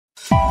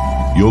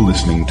You're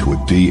listening to a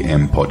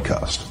DM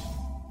podcast.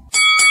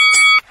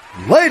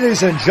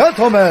 Ladies and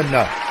gentlemen,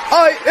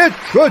 I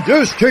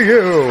introduce to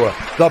you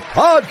the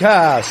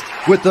podcast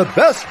with the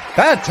best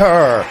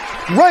banter,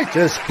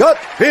 greatest gut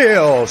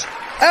feels,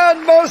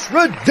 and most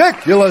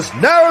ridiculous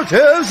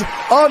narratives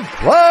on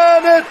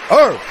planet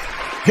Earth.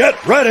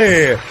 Get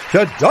ready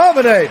to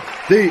dominate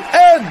the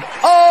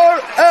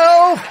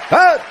NRL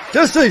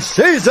Fantasy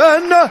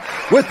season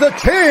with the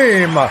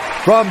team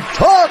from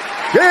Talking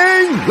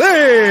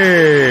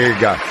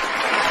League.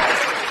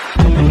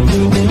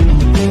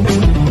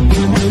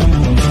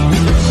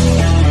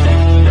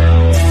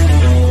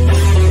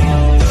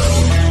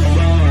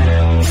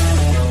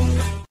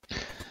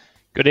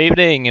 Good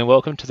evening and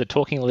welcome to the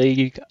Talking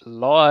League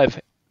live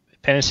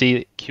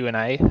fantasy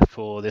Q&A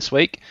for this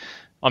week.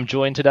 I'm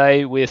joined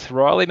today with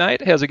Riley,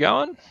 mate. How's it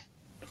going?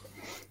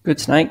 Good,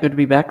 Snake. Good to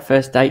be back.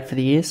 First date for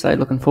the year, so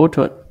looking forward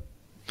to it.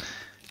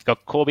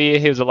 Got Corby here.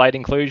 He was a late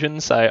inclusion,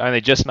 so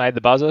only just made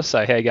the buzzer.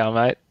 So how you going,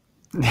 mate?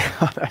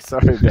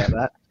 Sorry about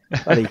that.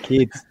 Bloody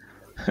kids.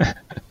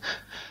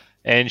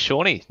 And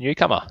Shawnee,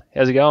 newcomer.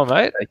 How's it going,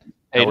 mate?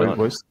 How you doing,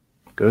 boys?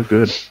 Good.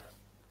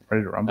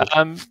 Ready to rumble.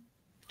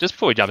 Just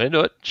before we jump into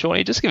it,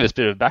 Shawnee, just give us a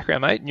bit of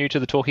background, mate. New to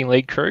the Talking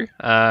League crew.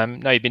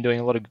 Know you've been doing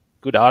a lot of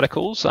good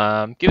articles.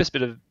 Give us a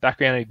bit of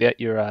background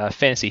about your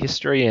fantasy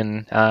history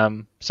and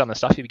some of the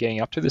stuff you've been getting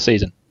up to this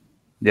season.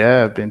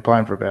 Yeah, I've been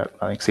playing for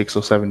about, 6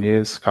 or 7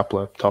 years, a couple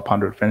of top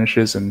 100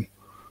 finishes, and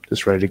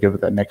just ready to give it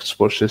that next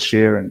push this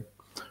year. And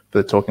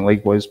for the Talking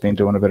League boys, been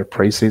doing a bit of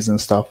preseason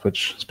stuff,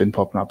 which has been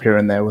popping up here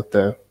and there with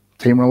the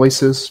team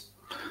releases.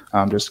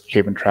 Just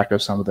keeping track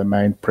of some of the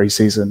main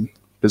preseason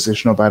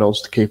positional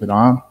battles to keep an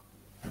eye on.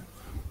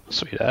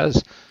 Sweet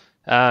as.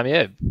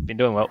 Been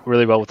doing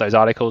really well with those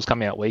articles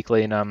coming out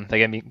weekly, and they're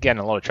going to be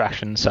getting a lot of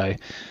traction, so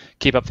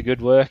keep up the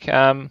good work.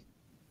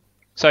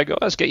 So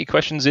guys, get your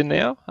questions in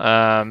now.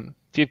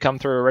 If you've come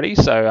through already,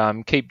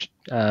 so keep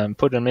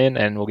putting them in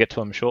and we'll get to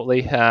them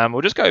shortly.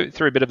 We'll just go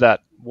through a bit of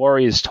that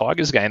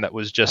Warriors-Tigers game that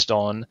was just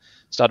on,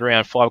 started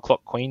around 5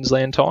 o'clock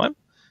Queensland time.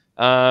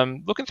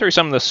 Looking through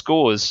some of the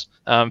scores,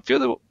 a few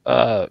of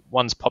the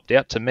ones popped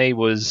out to me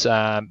was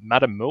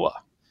Matamua.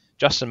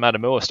 Justin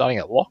Matamua starting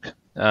at lock.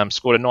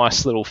 Scored a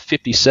nice little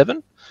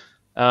 57.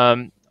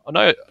 I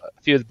know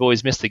a few of the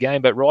boys missed the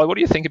game, but Ry, what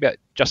do you think about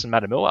Justin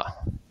Matamua?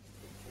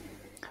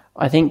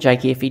 I think,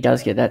 Jakey, if he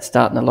does get that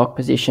start in the lock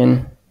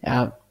position,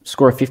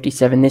 score a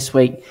 57 this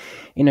week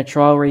in a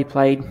trial where he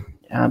played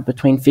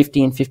between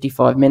 50 and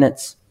 55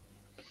 minutes,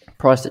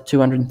 priced at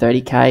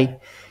 230k,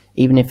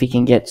 even if he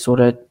can get sort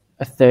of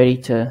a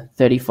 30 to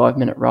 35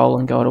 minute roll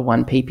and go to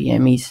 1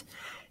 ppm, he's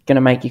going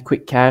to make you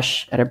quick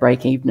cash at a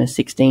break even of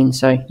 16,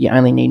 so you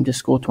only need him to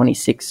score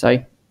 26,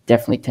 so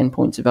definitely 10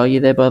 points of value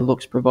there by the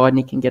looks, providing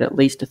he can get at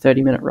least a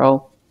 30-minute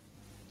roll.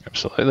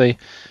 Absolutely.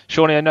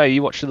 Shawnee, I know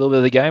you watched a little bit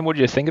of the game. What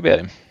did you think about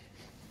him?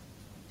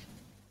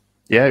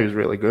 Yeah, he was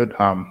really good.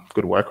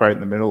 Good work rate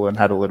in the middle and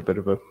had a little bit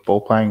of a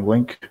ball-playing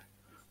link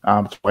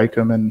to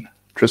Wakeham and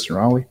Tristan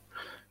Riley.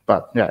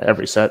 But, yeah,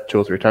 every set, 2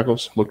 or 3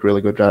 tackles. Looked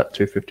really good at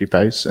 250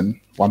 pace and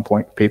 1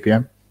 point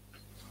ppm.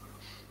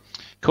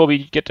 Corby,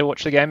 did you get to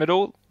watch the game at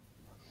all?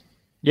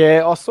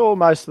 Yeah, I saw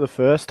most of the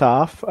first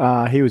half.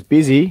 He was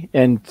busy,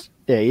 and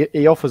yeah,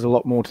 he offers a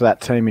lot more to that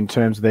team in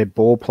terms of their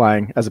ball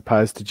playing as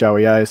opposed to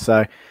Joey O. So,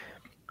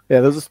 yeah,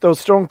 there was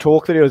strong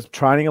talk that he was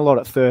training a lot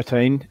at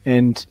 13,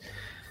 and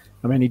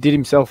I mean, he did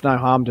himself no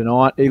harm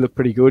tonight. He looked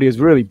pretty good. He was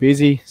really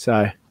busy,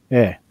 so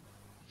yeah,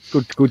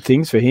 good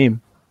things for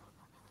him.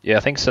 Yeah,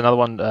 I think it's another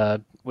one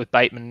with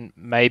Bateman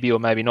maybe or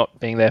maybe not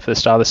being there for the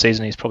start of the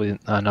season. He's probably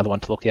another one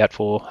to look out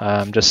for.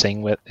 Just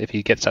seeing if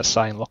he gets that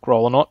starting lock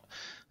roll or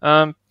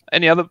not.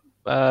 Any other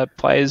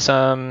players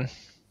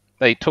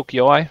they took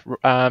your eye?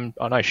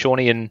 I know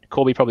Shawnee and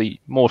Corby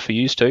probably more for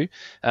you too.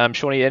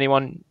 Shawnee,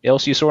 anyone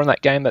else you saw in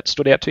that game that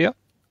stood out to you?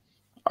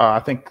 I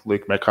think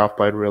Luke Metcalf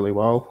played really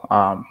well.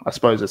 I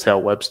suppose it's how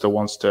Webster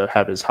wants to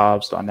have his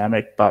halves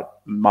dynamic, but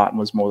Martin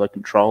was more the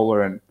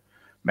controller and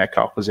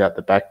Metcalf was out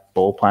the back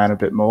ball playing a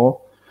bit more.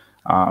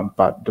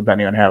 But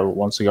depending on how he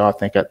wants to go, I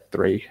think at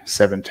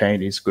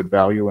 317 he's good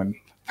value and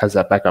has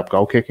that backup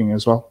goal kicking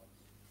as well.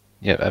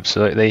 Yeah,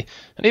 absolutely.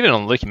 And even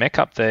on Luke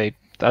Metcalf, they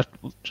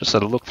just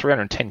sort of look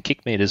 310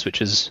 kick meters, which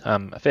is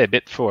a fair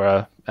bit for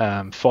a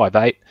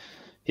 5'8".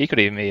 He could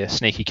even be a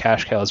sneaky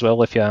cash cow as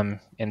well if he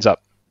ends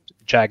up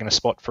jagging a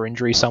spot for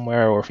injury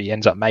somewhere, or if he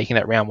ends up making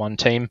that round 1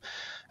 team.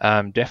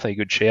 Definitely a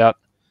good shout.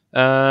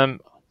 A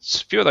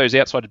few of those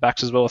outside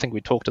backs as well. I think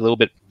we talked a little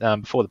bit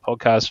before the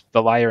podcast.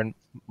 Vallejo and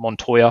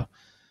Montoya,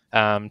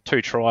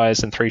 2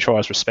 tries and 3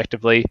 tries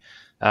respectively.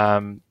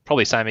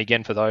 Probably same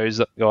again for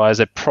those guys.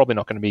 They're probably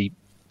not going to be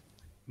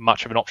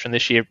much of an option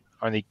this year.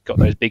 Only got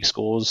those big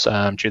scores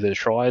due to the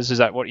tries. Is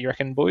that what you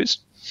reckon, boys?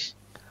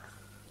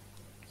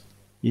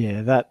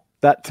 Yeah, that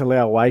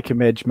Talau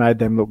Wakeham edge made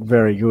them look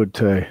very good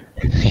too.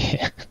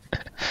 Yeah.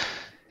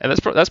 And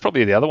that's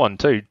probably the other one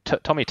too.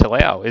 Tommy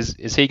Talau,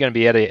 is he going to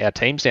be out of our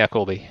teams now,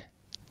 Corby?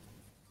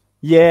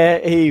 Yeah,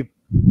 he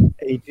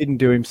he didn't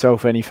do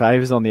himself any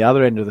favours on the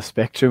other end of the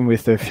spectrum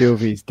with a few of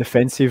his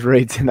defensive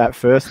reads in that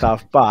first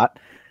half. But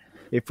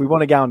if we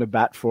want to go into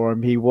bat for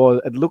him,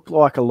 it looked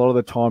like a lot of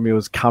the time he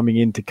was coming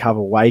in to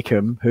cover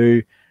Wakeham,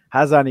 who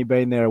has only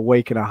been there a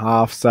week and a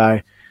half. So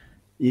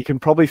you can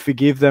probably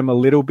forgive them a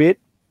little bit.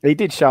 He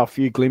did show a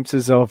few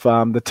glimpses of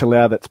the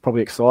Talau that's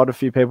probably excited a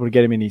few people to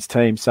get him in his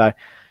team. So,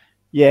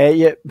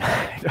 yeah.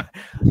 I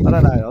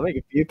don't know. I think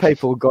a few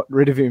people got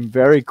rid of him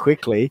very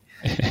quickly.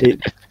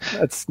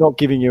 It's not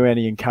giving you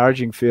any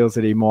encouraging feels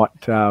that he might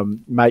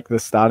make the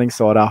starting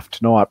side after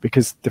tonight,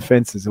 because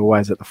defence is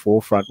always at the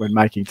forefront when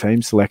making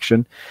team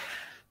selection.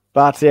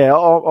 But, yeah,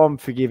 I'm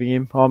forgiving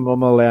him. I'm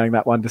allowing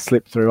that one to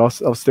slip through.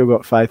 I've still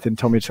got faith in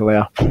Tommy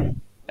Talau.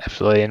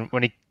 Absolutely. And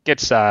when he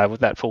gets with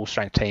that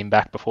full-strength team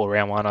back before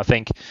round one, I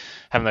think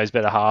having those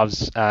better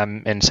halves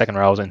and second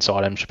rows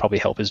inside him should probably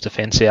help his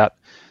defence out.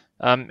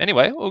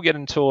 Anyway, we'll get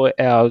into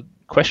our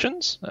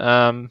questions.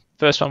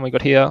 First one we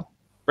got here,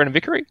 Brendan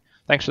Vickery.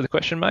 Thanks for the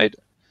question, mate.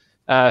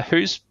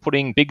 Who's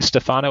putting Big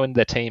Stefano in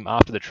their team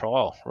after the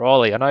trial?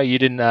 Riley, I know you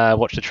didn't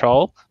watch the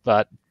trial,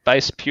 but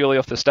based purely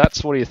off the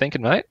stats, what are you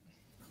thinking, mate?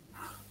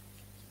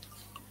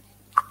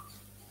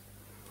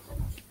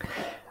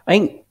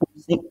 I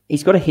think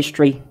he's got a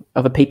history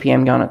of a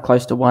PPM going at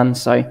close to 1.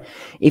 So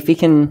if he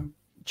can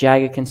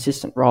jag a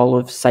consistent role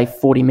of, say,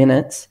 40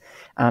 minutes,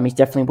 he's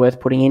definitely worth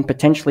putting in.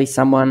 Potentially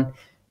someone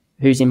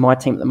who's in my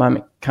team at the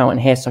moment, Cohen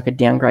Hess, I could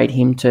downgrade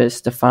him to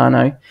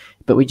Stefano.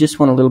 But we just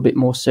want a little bit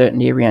more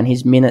certainty around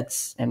his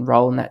minutes and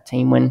role in that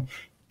team when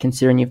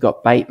considering you've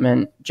got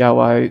Bateman,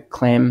 Joe,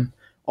 Clem,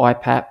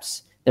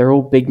 IPAPs. They're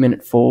all big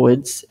minute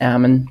forwards,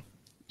 and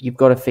you've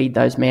got to feed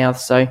those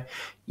mouths. So,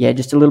 yeah,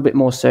 just a little bit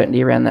more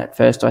certainty around that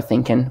first, I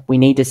think. And we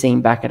need to see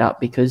him back it up,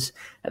 because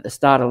at the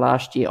start of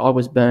last year, I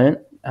was burnt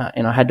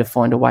and I had to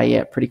find a way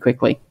out pretty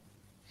quickly.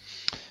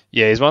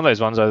 Yeah, he's one of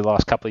those ones over the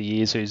last couple of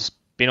years who's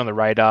been on the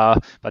radar,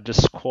 but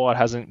just quite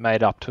hasn't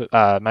made up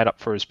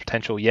for his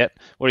potential yet.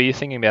 What are you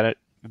thinking about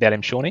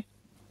him, Shawnee?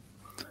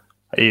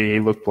 He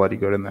looked bloody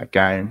good in that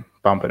game,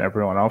 bumping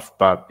everyone off.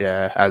 But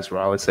yeah, as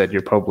Riley said,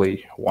 you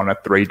probably want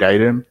to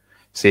 3-date him,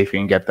 see if you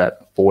can get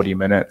that 40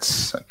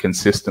 minutes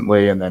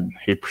consistently, and then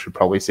he should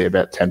probably see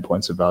about 10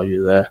 points of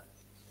value there.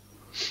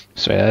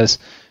 So as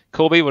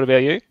Corby, what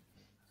about you?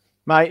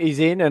 Mate, he's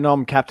in, and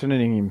I'm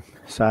captaining him.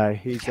 So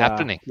he's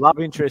captaining. Love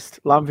interest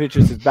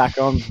is back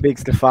on. Big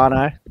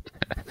Stefano.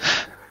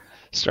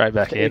 Straight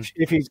back in.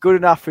 If he's good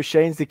enough for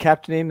Sheens to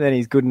captain him, then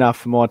he's good enough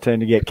for my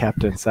team to get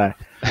captain. So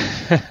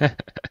I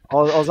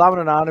was having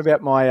an on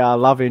about my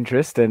love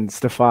interest, and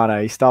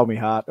Stefano, he stole my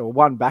heart, or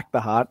won back the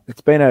heart.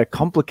 It's been a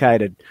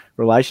complicated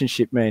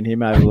relationship, me and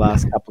him, over the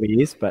last couple of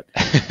years, but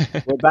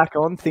we're back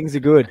on. Things are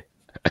good.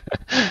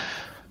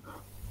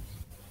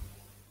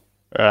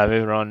 All right,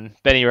 moving on.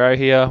 Benny Rowe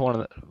here, one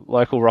of the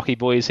local Rocky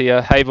boys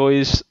here. Hey,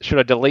 boys, should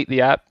I delete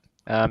the app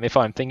if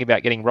I'm thinking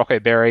about getting Rocco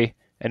Berry?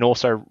 And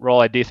also,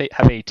 Riley, do you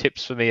have any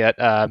tips for me at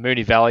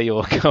Moonee Valley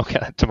or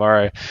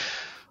tomorrow?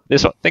 I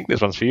think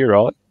this one's for you,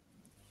 Riley.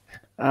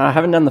 I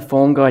haven't done the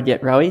form guide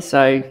yet, Rowie,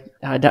 so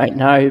I don't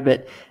know.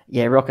 But,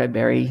 yeah, Rocco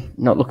Berry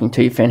not looking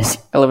too fantasy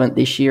relevant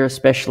this year,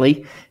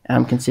 especially,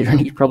 considering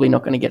he's probably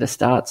not going to get a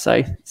start.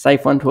 So,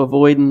 safe one to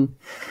avoid.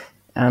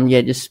 And,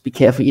 just be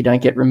careful you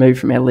don't get removed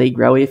from our league,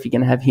 Rowie, if you're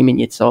going to have him in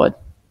your side.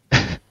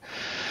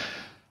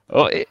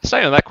 Well,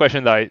 staying on that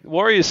question, though,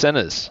 Warriors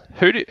centres,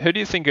 who do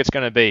you think it's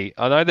going to be?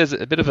 I know there's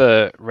a bit of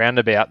a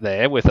roundabout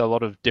there with a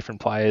lot of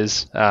different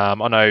players. I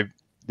know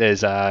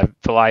there's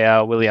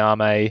Falaya,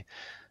 Williame,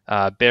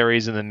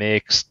 Berry's in the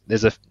mix.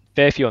 There's a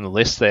fair few on the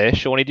list there.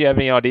 Shawnee, do you have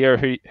any idea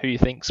who you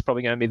think's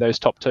probably going to be those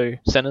top 2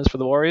 centres for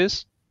the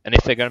Warriors? And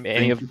if they're going to be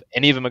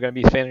any of them are going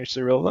to be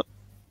fantasy relevant?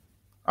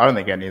 I don't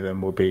think any of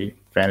them will be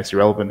fantasy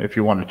relevant. If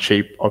you want a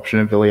cheap option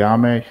of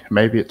Williame,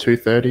 maybe at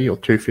 230 or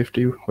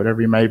 250,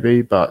 whatever you may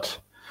be, but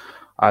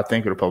I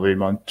think it'll probably be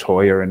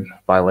Montoya and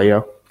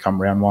Vileo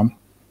come round 1.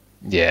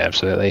 Yeah,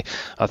 absolutely.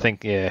 I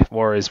think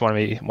Warriors want to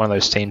be one of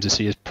those teams this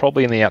year.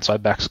 Probably in the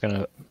outside backs going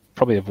to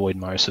probably avoid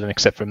most of them,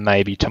 except for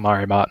maybe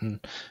Tamari Martin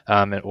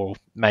or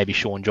maybe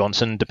Sean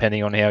Johnson,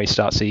 depending on how he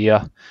starts the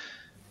year.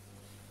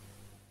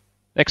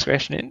 Next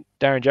question in,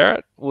 Darren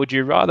Jarrett. Would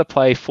you rather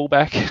play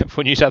fullback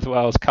for New South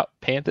Wales Cup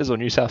Panthers or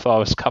New South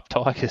Wales Cup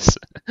Tigers?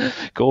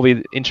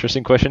 Corby,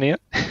 interesting question here.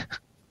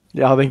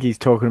 Yeah, I think he's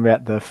talking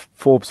about the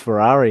Forbes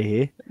Ferrari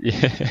here.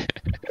 Yeah.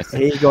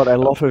 He got a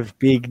lot of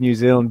big New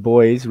Zealand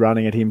boys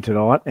running at him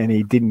tonight, and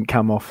he didn't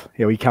come off.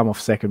 He came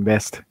off second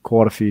best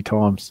quite a few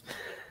times.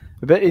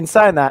 But in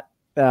saying that,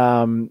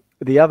 who's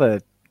the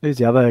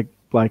other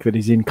bloke that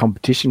he's in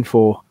competition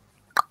for?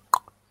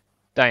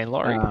 Dane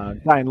Laurie.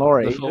 Dane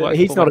Laurie.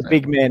 He's not a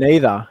big man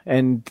either,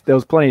 and there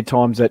was plenty of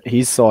times that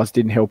his size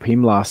didn't help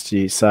him last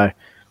year. So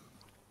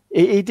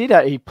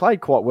he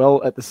played quite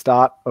well at the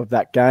start of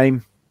that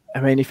game. I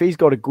mean, if he's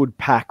got a good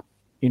pack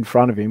in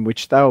front of him,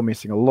 which they were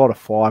missing a lot of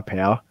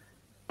firepower,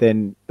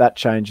 then that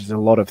changes a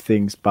lot of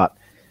things. But,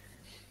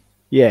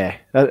 yeah,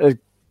 I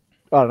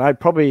don't know,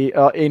 probably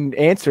in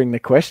answering the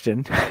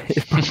question,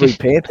 it's probably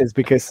Panthers,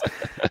 because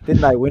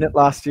didn't they win it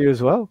last year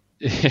as well?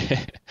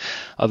 Yeah.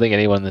 I think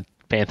anyone that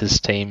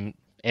Panthers team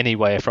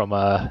anywhere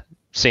from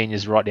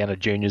seniors right down to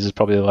juniors is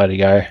probably the way to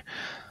go.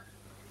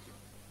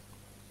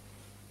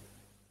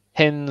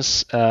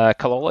 Hens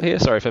Kalola here,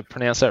 sorry if I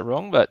pronounced that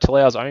wrong, but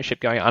Talau's ownership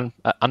going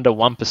under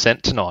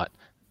 1% tonight.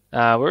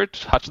 We're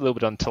touched a little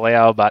bit on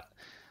Talau, but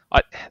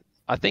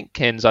I think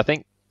Hens,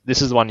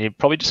 this is the one you're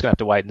probably just going to have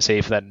to wait and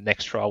see for that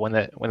next trial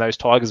when those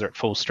Tigers are at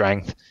full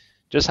strength.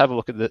 Just have a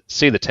look at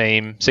see the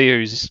team, see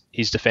who's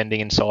he's defending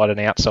inside and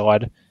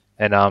outside,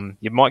 and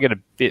you might get a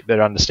bit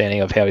better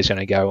understanding of how he's going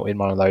to go in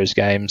one of those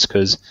games,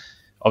 because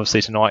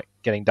obviously tonight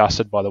getting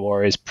dusted by the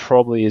Warriors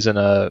probably is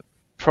not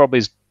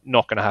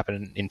going to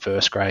happen in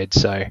first grade.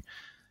 So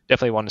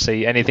definitely want to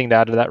see. Anything to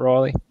add to that,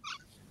 Riley?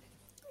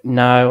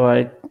 No,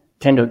 I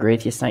tend to agree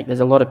with you, Snake. There's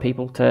a lot of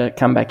people to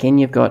come back in.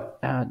 You've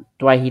got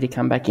Dwayne to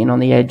come back in on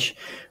the edge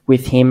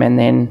with him, and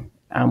then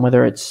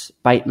whether it's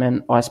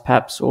Bateman, Ice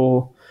Paps,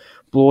 or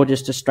Bloor,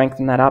 just to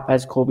strengthen that up.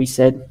 As Corby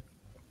said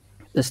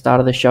at the start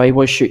of the show, he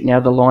was shooting out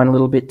of the line a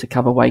little bit to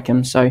cover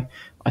Wakeham, so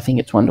I think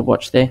it's one to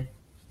watch there.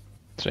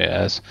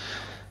 Yes.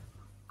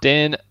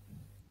 Dan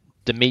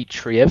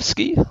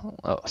Dmitrievsky.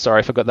 Oh,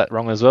 sorry if I got that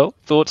wrong as well.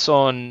 Thoughts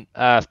on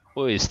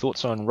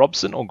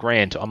Robson or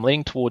Grant? I'm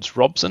leaning towards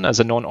Robson as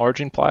a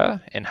non-Origin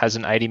player and has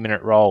an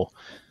 80-minute role.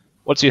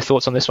 What's your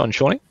thoughts on this one,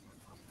 Shawnee?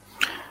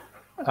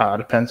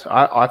 Depends.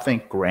 I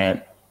think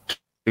Grant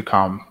to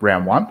come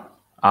round one,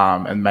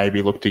 and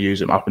maybe look to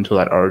use him up until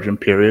that Origin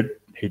period.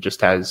 He just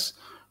has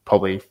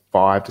probably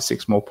 5 to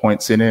 6 more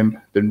points in him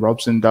than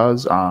Robson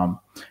does. And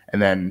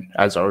then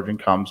as Origin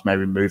comes,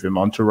 maybe move him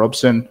on to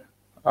Robson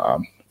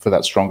for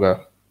that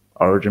stronger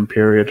Origin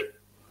period.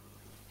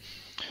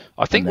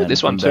 I think with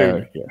this one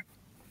too.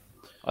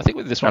 I think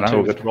with this one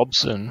too, with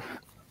Robson,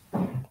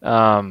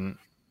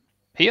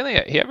 he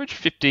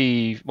averaged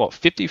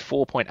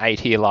 54.8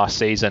 here last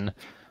season,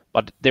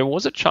 but there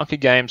was a chunk of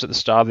games at the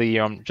start of the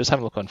year. I'm just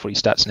having a look on Footy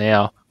Stats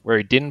now where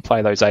he didn't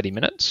play those 80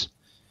 minutes.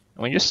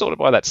 And when you just sort of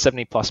by that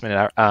 70-plus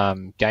minute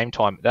game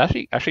time,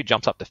 it actually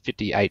jumps up to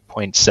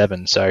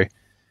 58.7. So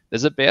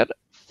there's about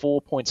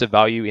 4 points of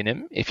value in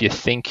him if you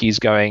think he's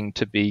going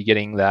to be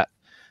getting that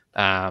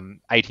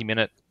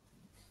 80-minute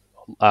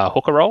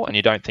hooker role, and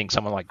you don't think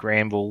someone like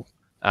Granville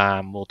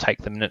will take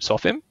the minutes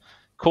off him.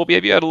 Corby,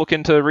 have you had a look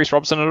into Reece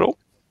Robson at all?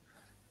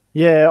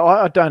 Yeah,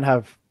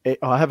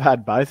 I have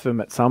had both of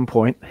them at some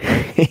point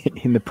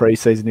in the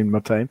preseason in my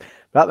team,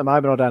 but at the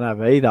moment I don't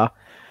have either.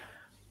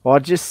 I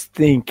just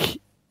think,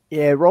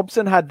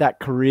 Robson had that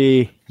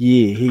career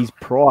year. He's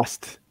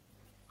priced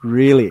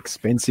really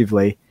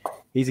expensively.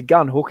 He's a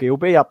gun hooker. He'll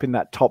be up in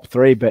that top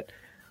 3, but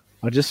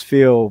I just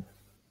feel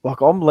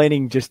like I'm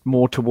leaning just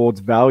more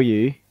towards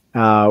value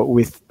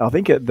with, I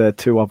think the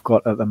 2 I've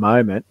got at the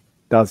moment,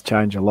 does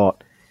change a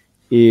lot,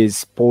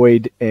 is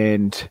Boyd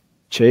and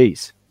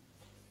Cheese.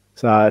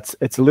 So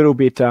it's a little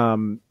bit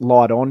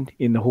light on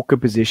in the hooker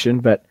position,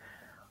 but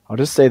I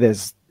just see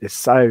there's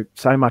so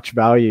much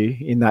value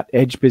in that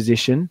edge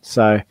position.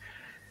 So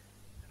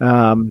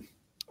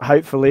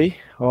hopefully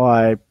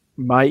I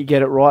may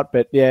get it right,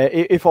 but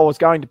if I was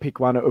going to pick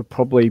one, it would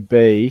probably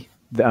be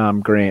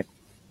Grant.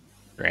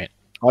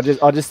 I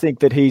just think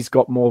that he's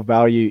got more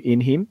value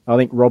in him. I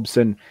think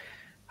Robson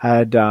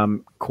had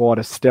quite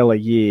a stellar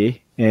year,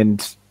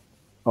 and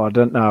I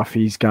don't know if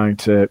he's going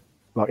to,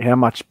 how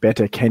much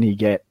better can he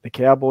get? The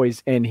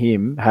Cowboys and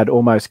him had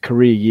almost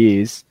career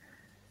years.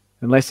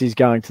 Unless he's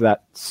going to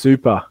that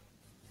super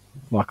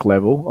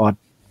level,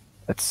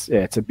 it's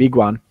a big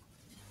one.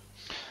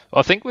 Well,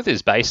 I think with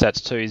his base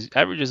stats too, his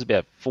average is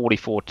about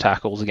 44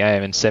 tackles a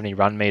game and 70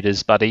 run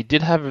meters, but he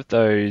did have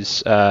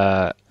those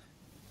tries,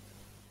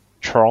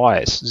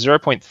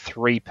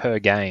 0.3 per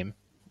game,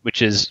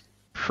 which is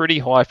pretty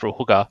high for a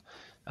hooker.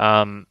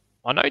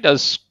 I know he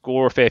does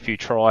score a fair few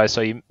tries,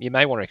 so you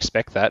may want to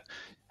expect that.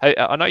 Hey,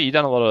 I know you've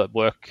done a lot of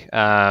work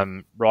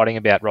writing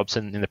about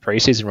Robson in the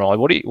preseason, Riley.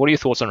 What are your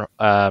thoughts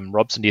on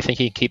Robson? Do you think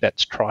he can keep that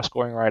try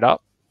scoring rate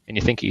up, and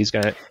you think he's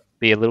going to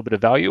be a little bit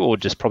of value, or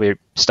just probably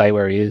stay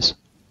where he is?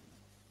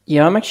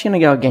 Yeah, I'm actually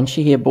going to go against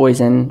you here, boys,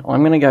 and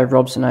I'm going to go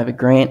Robson over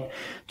Grant.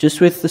 Just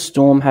with the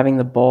Storm having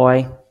the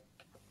bye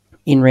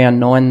in round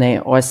 9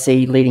 there, I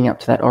see leading up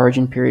to that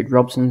Origin period,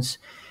 Robson's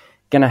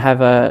going to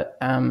have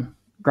a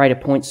greater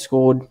points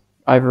scored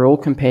overall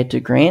compared to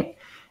Grant.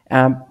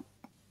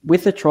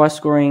 With the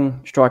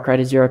try-scoring strike rate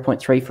of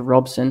 0.3 for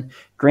Robson,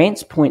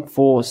 Grant's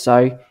 0.4,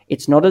 so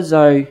it's not as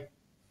though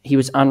he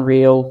was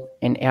unreal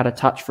and out of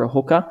touch for a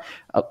hooker.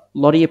 A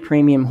lot of your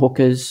premium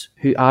hookers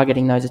who are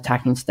getting those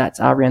attacking stats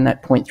are around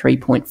that 0.3,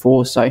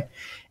 0.4. So,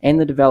 and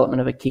the development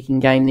of a kicking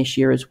game this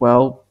year as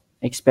well.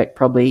 Expect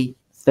probably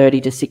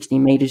 30 to 60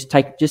 metres,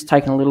 just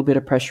taking a little bit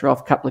of pressure off,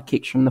 a couple of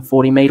kicks from the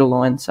 40-metre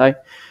line. So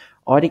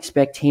I'd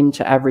expect him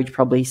to average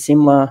probably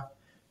similar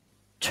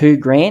to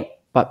Grant,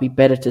 but be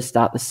better to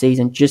start the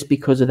season just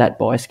because of that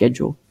bye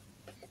schedule.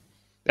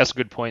 That's a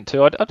good point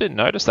too. I didn't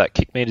notice that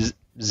kick meters,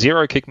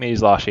 0 kick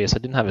meters last year, so I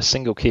didn't have a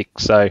single kick.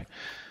 So,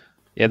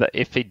 yeah,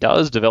 if he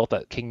does develop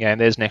that kicking game,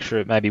 there's an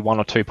extra maybe 1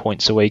 or 2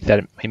 points a week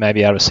that he may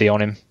be able to see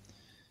on him.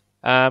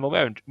 We'll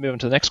move on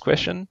to the next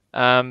question.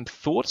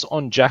 Thoughts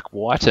on Jack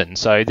Whiten?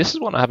 So this is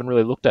one I haven't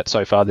really looked at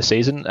so far this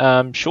season.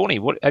 Shawnee,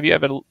 have you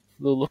ever little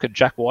look at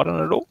Jack Whiten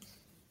at all?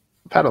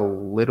 I've had a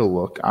little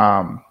look.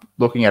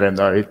 Looking at him,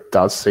 though, it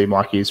does seem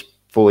like he's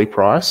fully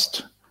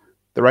priced.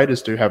 The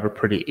Raiders do have a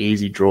pretty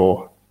easy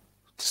draw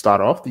to start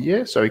off the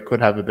year, so he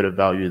could have a bit of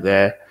value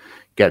there,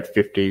 get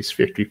 50s,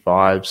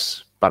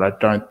 55s, but I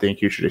don't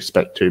think you should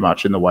expect too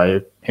much in the way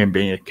of him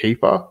being a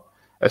keeper,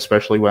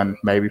 especially when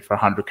maybe for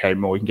 100k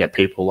more you can get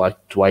people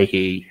like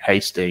Dwayne,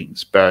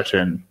 Hastings,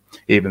 Burton,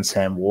 even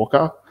Sam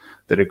Walker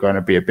that are going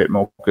to be a bit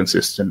more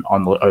consistent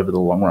over the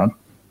long run.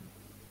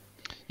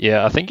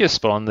 Yeah, I think you're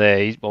spot on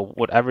there.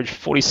 Averaged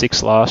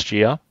 46 last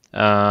year.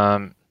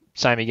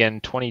 Same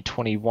again,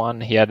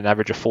 2021, he had an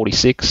average of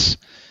 46.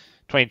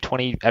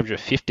 2020, average of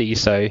 50.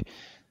 So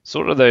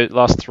sort of the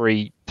last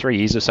three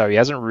years or so, he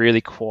hasn't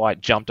really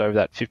quite jumped over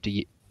that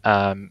 50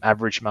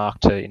 average mark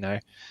to,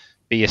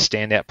 be a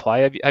standout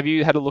player. Have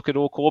you had a look at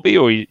all, Corby,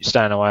 or are you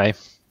staying away?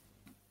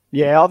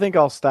 Yeah, I think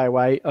I'll stay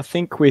away. I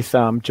think with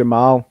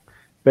Jamal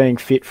being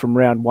fit from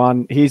round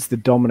one, he's the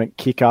dominant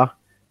kicker.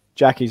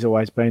 Jackie's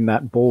always been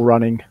that ball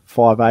running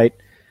 5'8".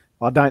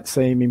 I don't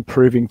see him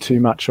improving too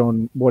much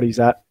on what he's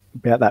at,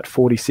 about that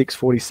 46,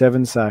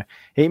 47. So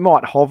he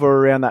might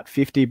hover around that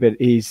 50, but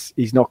he's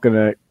not going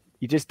to...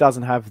 He just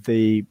doesn't have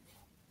the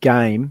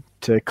game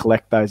to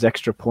collect those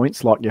extra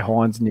points like your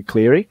Hines and your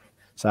Cleary.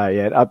 So,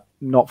 yeah,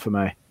 not for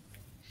me.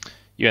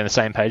 You on the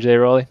same page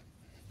there, Riley?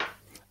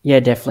 Yeah,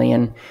 definitely.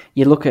 And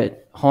you look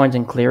at Hines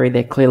and Cleary,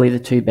 they're clearly the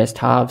two best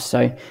halves.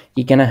 So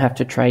you're going to have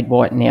to trade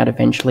Whiten out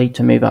eventually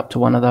to move up to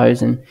one of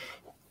those. And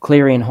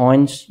Cleary and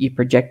Hines, you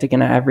project, are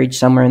going to average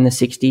somewhere in the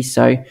 60s.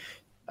 So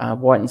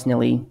Whiten's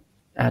nearly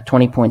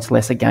 20 points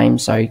less a game.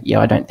 So, yeah,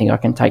 I don't think I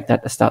can take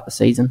that to start the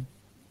season.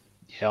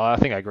 Yeah, I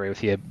think I agree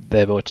with you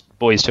there,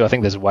 boys, too. I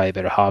think there's a way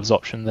better halves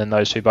option than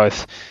those two,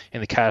 both in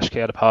the cash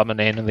cow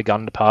department and in the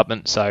gun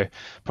department. So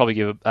probably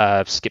give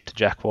a skip to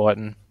Jack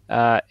Whiten.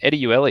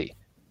 Eddie Ueli,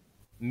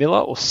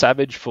 Miller or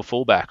Savage for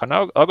fullback? I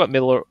know I've got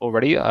Miller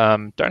already.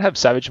 Don't have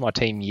Savage in my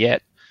team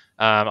yet.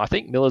 I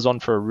think Miller's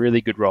on for a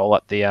really good role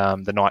at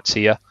the Knights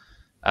here.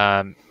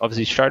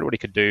 Obviously showed what he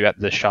could do at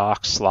the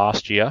Sharks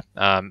last year,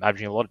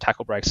 averaging a lot of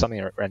tackle breaks, something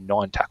around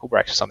 9 tackle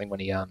breaks or something when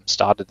he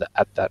started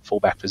at that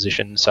fullback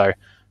position. So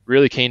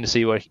really keen to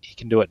see what he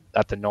can do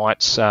at the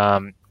Knights.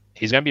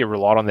 He's going to be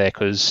relied on there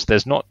because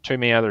there's not too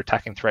many other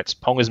attacking threats.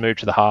 Ponga's moved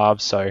to the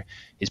halves, so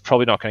he's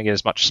probably not going to get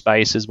as much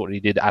space as what he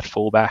did at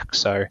fullback.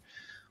 So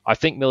I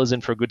think Miller's in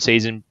for a good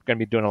season, going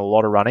to be doing a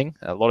lot of running,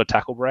 a lot of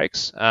tackle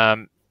breaks.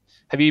 Have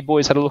you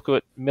boys had a look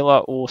at Miller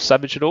or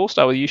Savage at all?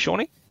 Start with you,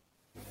 Shawnee.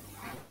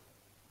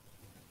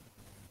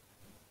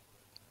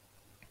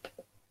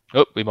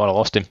 Oh, we might have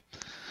lost him.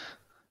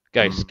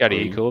 Go to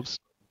you, Corbs.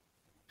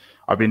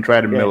 I've been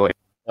trading Miller.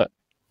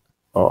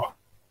 Oh.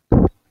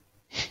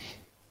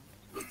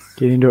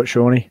 Get into it,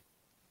 Shawnee.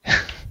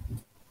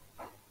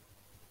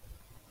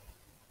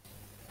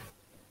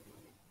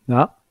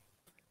 No?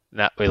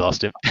 Nah, we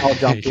lost him. I'll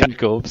jump in.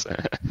 Corbs.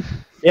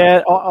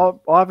 Yeah,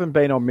 I haven't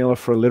been on Miller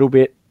for a little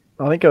bit.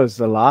 I think it was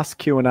the last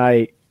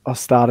Q&A I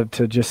started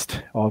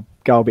to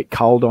go a bit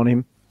cold on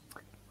him.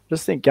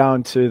 Just think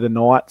going to the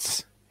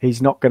Knights,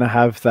 he's not going to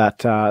have that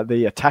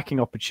the attacking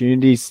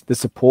opportunities, the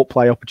support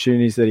play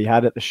opportunities that he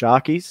had at the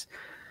Sharkies.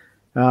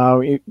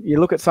 You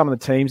look at some of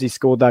the teams he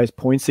scored those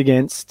points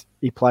against.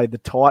 He played the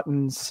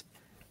Titans,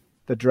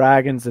 the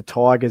Dragons, the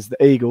Tigers,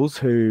 the Eagles,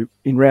 who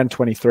in round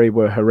 23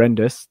 were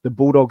horrendous, the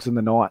Bulldogs and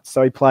the Knights.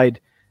 So he played,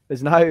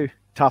 there's no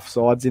tough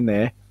sides in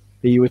there.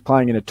 He was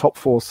playing in a top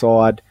 4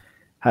 side,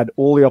 had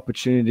all the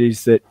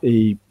opportunities that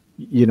you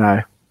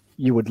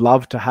would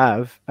love to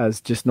have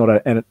as just not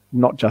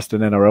just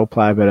an NRL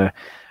player, but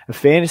a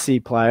fantasy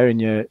player in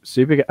your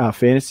super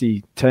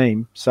fantasy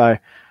team. So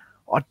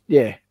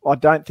I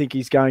don't think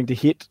he's going to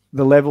hit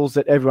the levels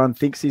that everyone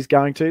thinks he's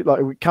going to.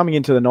 Like coming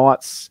into the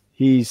Knights,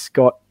 he's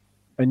got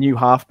a new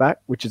halfback,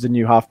 which is a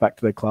new halfback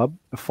to the club,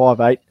 a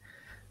 5'8",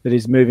 that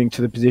is moving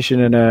to the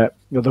position, and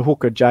the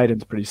hooker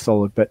Jaden's pretty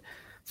solid. But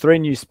 3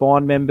 new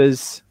spine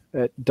members,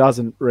 it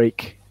doesn't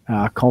reek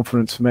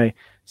confidence for me.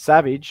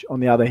 Savage, on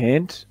the other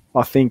hand,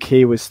 I think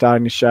he was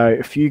starting to show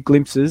a few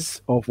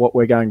glimpses of what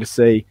we're going to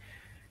see.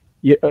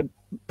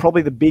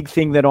 Probably the big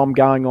thing that I'm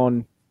going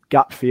on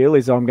gut feel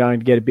is I'm going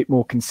to get a bit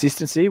more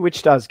consistency,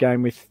 which does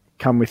come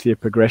with your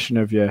progression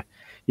of your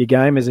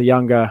game as a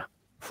younger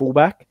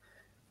fullback.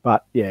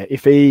 But yeah,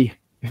 if he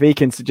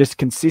can just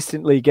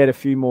consistently get a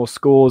few more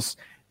scores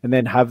and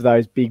then have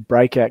those big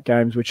breakout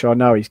games, which I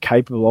know he's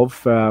capable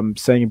of,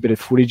 seeing a bit of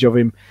footage of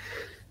him,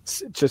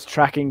 just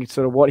tracking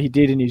sort of what he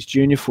did in his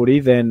junior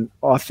footy, then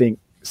I think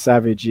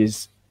Savage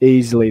is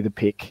easily the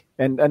pick.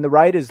 And the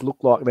Raiders look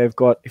like they've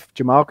got, if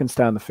Jamal can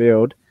stay on the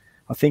field,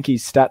 I think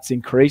his stats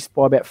increased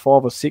by about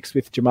 5 or 6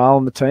 with Jamal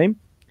on the team,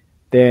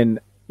 then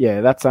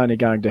yeah, that's only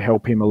going to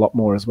help him a lot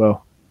more as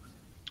well.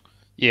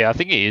 Yeah, I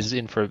think he is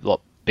in for a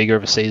lot bigger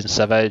of a season.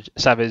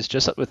 Savage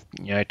just with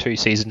 2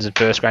 seasons in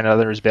first grade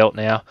under his belt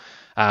now,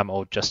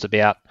 or just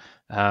about.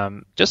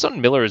 Just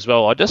on Miller as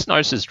well, I just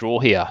noticed his draw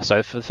here.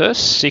 So for the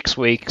first 6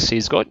 weeks,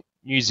 he's got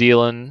New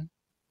Zealand,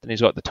 then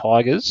he's got the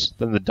Tigers,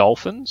 then the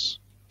Dolphins,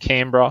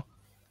 Canberra,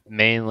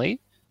 Manly,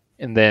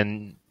 and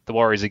then the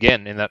Warriors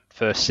again in that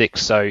first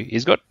 6. So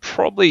he's got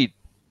probably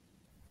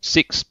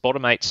 6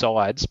 bottom 8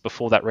 sides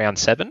before that round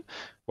 7,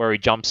 where he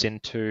jumps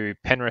into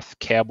Penrith,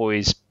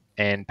 Cowboys,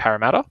 and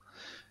Parramatta,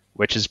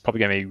 which is probably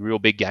going to be real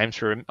big games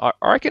for him. I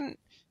reckon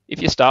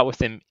if you start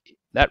with him,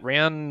 that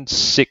round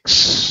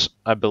 6,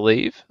 I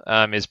believe,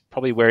 is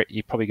probably where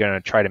you're probably going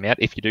to trade him out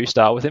if you do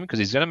start with him, because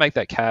he's going to make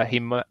that cash. He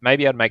may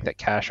be able to make that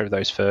cash over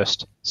those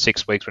first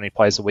 6 weeks when he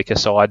plays the weaker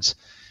sides,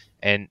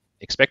 and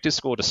expect his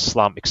score to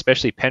slump,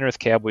 especially Penrith,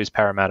 Cowboys,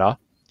 Parramatta.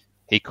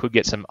 He could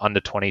get some under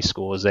 20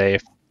 scores there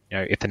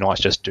if the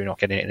Knights just do not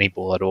get any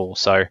ball at all.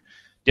 So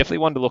definitely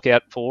one to look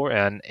out for,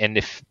 and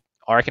if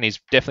I reckon he's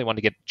definitely one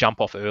to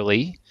jump off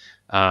early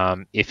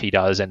if he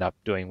does end up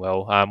doing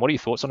well. What are your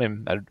thoughts on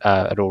him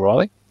at all,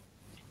 Riley?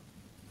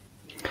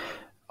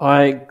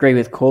 I agree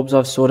with Corbs.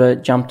 I've sort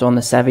of jumped on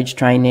the Savage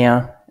train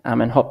now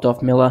and hopped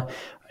off Miller.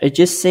 I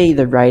just see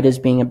the Raiders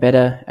being a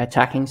better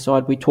attacking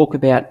side. We talk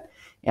about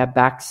our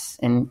backs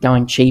and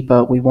going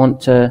cheaper. We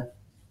want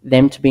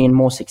them to be in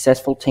more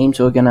successful teams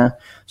who are going to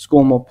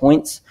score more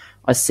points.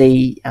 I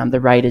see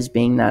the Raiders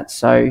being that.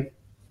 So,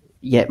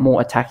 yeah,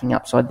 more attacking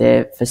upside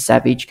there for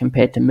Savage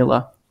compared to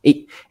Miller.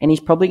 And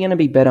he's probably going to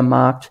be better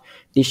marked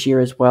this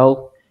year as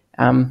well.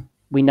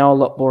 We know a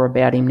lot more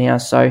about him now,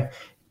 so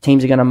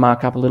teams are going to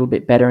mark up a little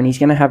bit better, and he's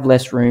going to have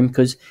less room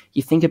because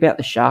you think about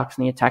the Sharks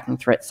and the attacking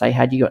threats they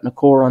had. You got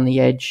Nakora on the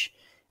edge,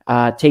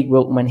 Teague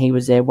Wilton when he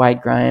was there,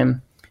 Wade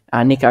Graham,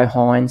 Nico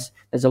Hines.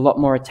 There's a lot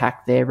more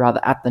attack there. Rather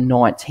at the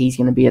Knights, he's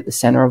going to be at the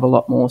centre of a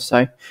lot more.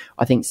 So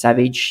I think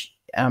Savage,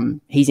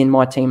 he's in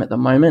my team at the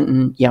moment,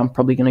 and yeah, I'm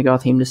probably going to go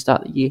with him to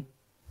start the year.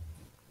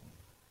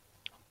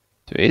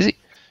 Too easy.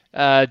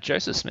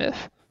 Joseph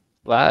Smith.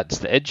 Lads,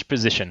 the edge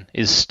position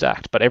is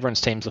stacked, but everyone's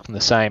team's looking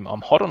the same.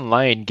 I'm hot on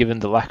Lane given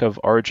the lack of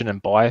origin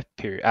and buy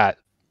period.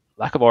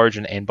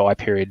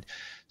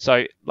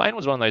 So Lane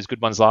was one of those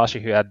good ones last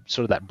year who had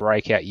sort of that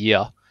breakout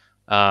year,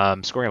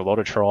 scoring a lot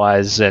of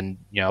tries and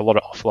a lot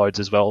of offloads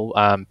as well,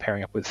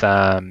 pairing up with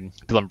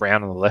Dylan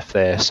Brown on the left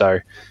there.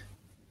 So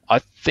I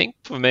think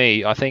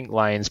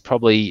Lane's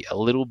probably a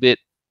little bit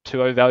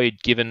too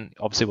overvalued given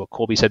obviously what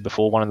Corby said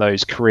before, one of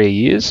those career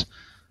years.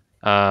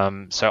 So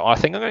I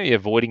think I'm going to be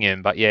avoiding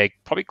him, but yeah,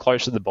 probably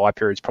close to the bye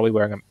period is probably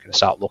where I'm going to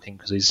start looking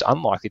because he's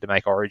unlikely to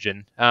make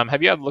Origin.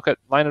 Have you had a look at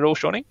Lane at all,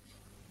 Shawnee?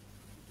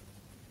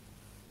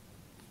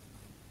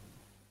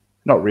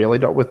 Not really,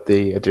 not with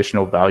the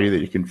additional value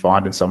that you can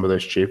find in some of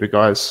those cheaper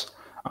guys.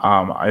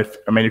 If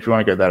you want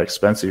to go that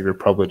expensive, you're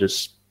probably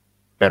just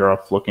better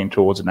off looking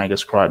towards an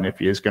Angus Crichton if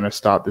he is going to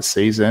start the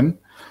season,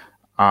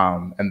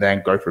 and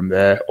then go from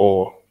there.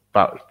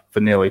 But for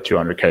nearly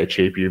 200k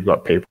cheap, you've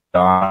got people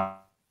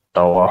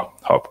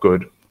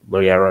Hopgood,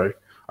 Loiero.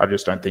 I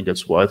just don't think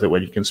it's worth it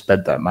when you can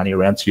spend that money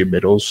around to your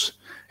middles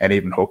and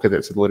even Hooker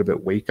that's a little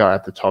bit weaker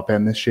at the top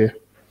end this year.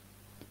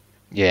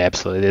 Yeah,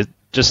 absolutely. There's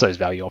just those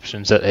value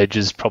options at edge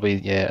is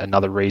probably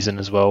another reason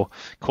as well.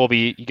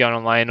 Corby, you going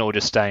on Lane or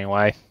just staying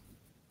away?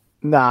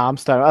 Nah, I'm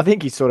staying. I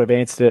think he sort of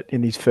answered it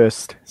in his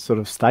first sort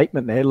of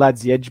statement there.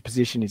 Lads, the edge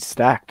position is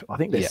stacked. I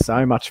think there's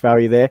so much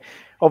value there.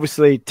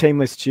 Obviously, Team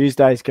List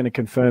Tuesday is going to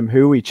confirm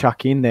who we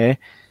chuck in there,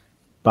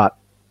 but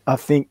I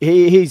think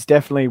he's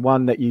definitely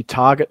one that you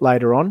target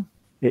later on.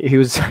 He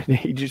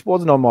just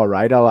wasn't on my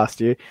radar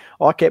last year.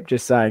 I kept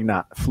just saying,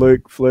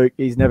 fluke,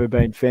 he's never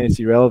been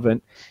fantasy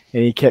relevant,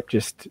 and he kept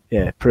just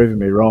proving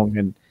me wrong.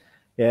 And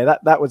yeah,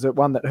 that was the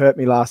one that hurt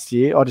me last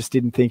year. I just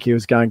didn't think he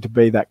was going to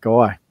be that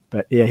guy.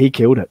 But yeah, he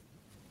killed it.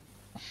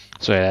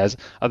 So it has.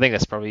 I think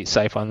that's probably a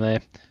safe one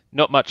there.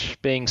 Not much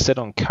being said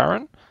on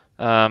Curran.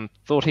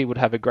 Thought he would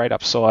have a great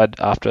upside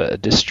after a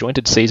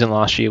disjointed season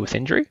last year with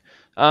injury.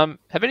 Have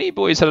any of you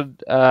boys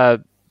had a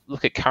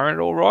look at Curran at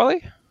all,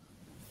 Riley?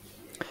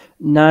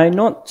 No,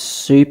 not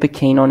super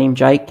keen on him,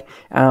 Jake.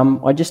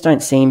 I just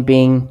don't see him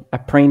being a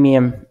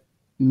premium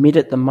mid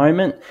at the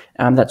moment.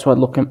 That's what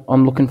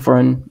I'm looking for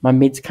in my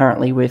mids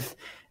currently with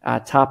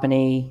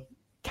Tarpany,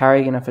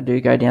 Carrigan, if I do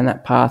go down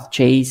that path,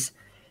 Cheese.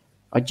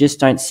 I just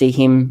don't see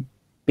him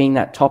being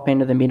that top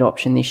end of the mid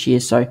option this year,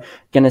 so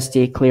going to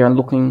steer clear and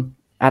looking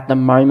at the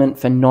moment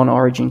for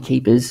non-origin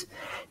keepers,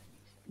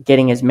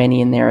 getting as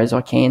many in there as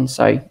I can.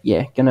 So,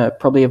 yeah, going to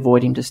probably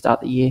avoid him to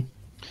start the year.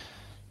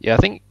 Yeah, I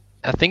think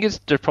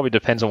it probably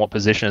depends on what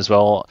position as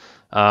well.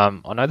 I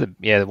know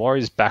the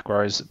Warriors back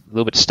row is a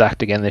little bit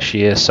stacked again this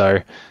year. So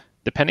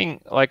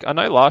depending, I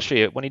know last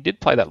year when he did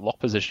play that lock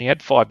position, he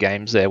had 5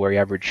 games there where he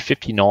averaged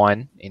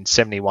 59 in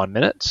 71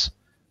 minutes.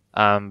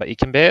 But you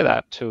compare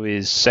that to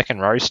his second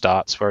row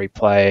starts where he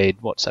played,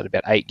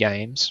 about 8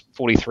 games,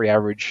 43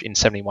 average in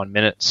 71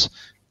 minutes.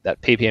 That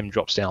PPM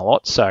drops down a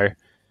lot. So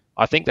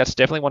I think that's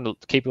definitely one to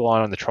keep an eye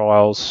on the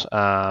trials.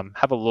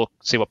 Have a look,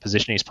 see what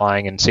position he's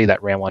playing, and see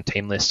that round 1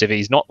 team list. If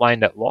he's not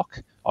laned at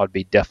lock, I'd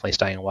be definitely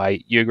staying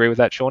away. You agree with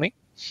that, Shawnee?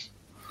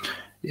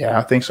 Yeah,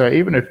 I think so.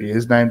 Even if he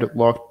is named at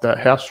lock,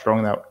 how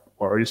strong that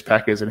Warriors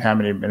pack is and how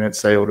many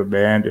minutes they all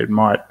demand, it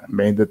might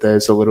mean that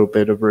there's a little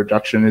bit of a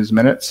reduction in his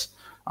minutes.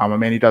 I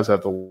mean, he does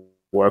have the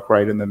work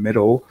rate in the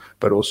middle,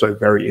 but also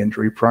very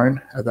injury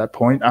prone at that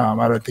point.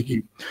 I don't think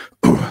he,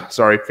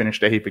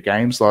 finished a heap of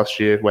games last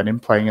year when him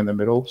playing in the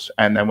middles.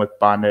 And then with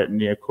Barnett and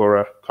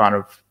Niokura kind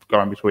of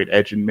going between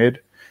edge and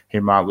mid,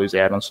 he might lose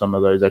out on some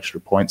of those extra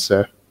points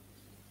there.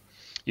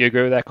 You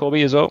agree with that,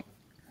 Corby, as well?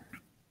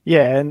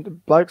 Yeah,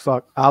 and blokes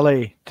like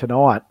Ali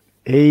tonight,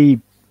 he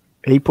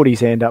put his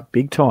hand up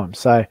big time.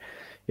 So,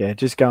 yeah,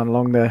 just going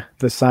along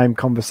the same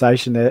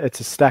conversation there, it's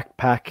a stacked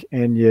pack,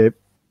 and you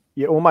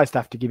almost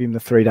have to give him the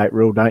 3-date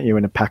rule, don't you,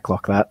 in a pack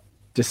like that?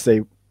 Just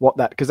see what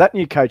that... Because that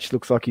new coach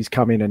looks like he's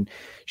come in and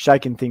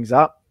shaken things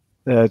up.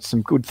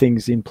 Some good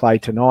things in play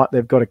tonight.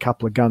 They've got a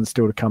couple of guns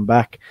still to come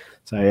back.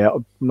 So, yeah,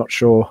 I'm not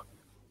sure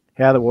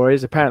how the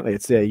Warriors... Apparently,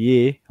 it's their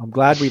year. I'm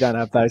glad we don't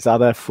have those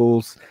other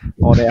fools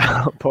on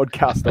our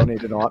podcast on here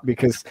tonight,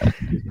 because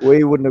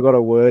we wouldn't have got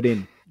a word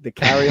in. The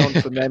carry-on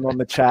from them on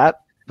the chat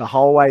the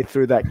whole way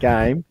through that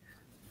game,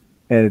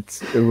 and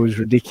it was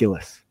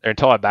ridiculous. Their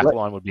entire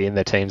backline would be in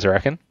their teams, I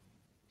reckon.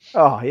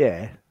 Oh,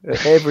 yeah.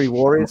 Every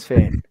Warriors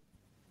fan.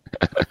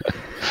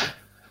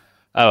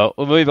 We'll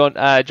move on.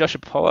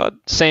 Joshua Pollard,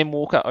 Sam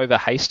Walker over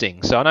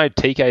Hastings. So I know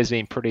TK's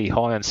been pretty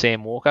high on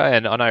Sam Walker,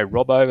 and I know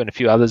Robbo and a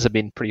few others have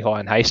been pretty high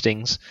on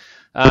Hastings.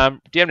 Do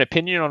you have an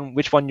opinion on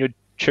which one you'd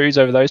choose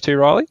over those two,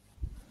 Riley?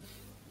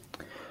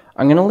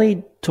 I'm going to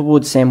lead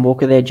towards Sam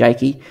Walker there,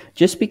 Jakey,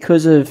 just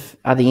because of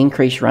the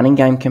increased running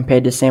game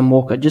compared to Sam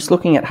Walker. Just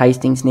looking at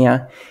Hastings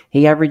now,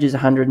 he averages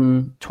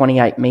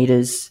 128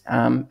 metres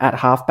at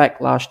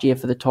halfback last year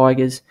for the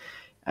Tigers.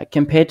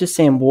 Compared to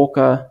Sam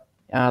Walker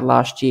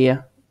last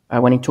year,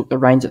 when he took the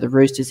reins at the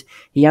Roosters,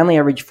 he only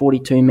averaged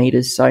 42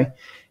 metres. So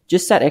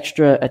just that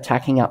extra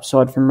attacking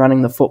upside from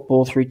running the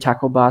football through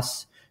tackle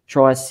bus,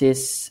 try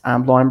assists,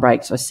 line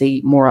breaks, I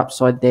see more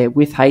upside there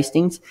with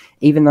Hastings.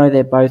 Even though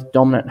they're both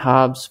dominant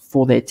halves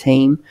for their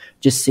team,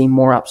 just see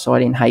more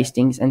upside in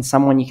Hastings and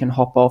someone you can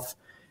hop off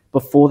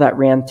before that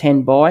round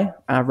 10 bye.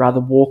 Rather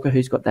Walker,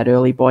 who's got that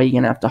early bye, you're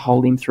going to have to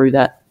hold him through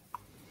that.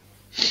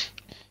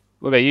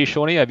 What about you,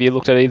 Shawnee? Have you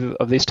looked at either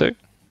of these two?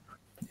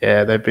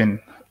 Yeah, they've been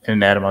in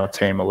and out of my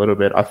team a little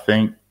bit. I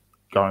think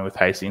going with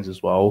Hastings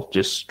as well,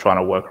 just trying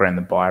to work around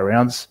the bye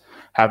rounds.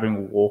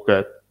 Having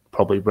Walker,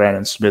 probably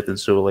Brandon Smith and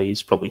Suoli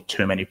is probably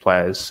too many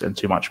players and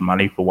too much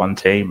money for one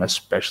team,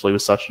 especially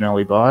with such an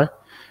early bye.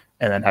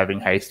 And then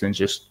having Hastings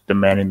just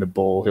demanding the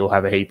ball, he'll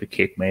have a heap of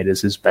kick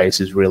meters. His base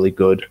is really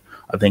good.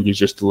 I think he's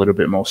just a little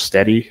bit more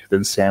steady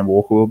than Sam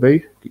Walker will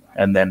be.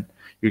 And then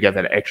you get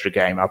that extra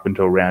game up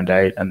until round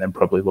 8 and then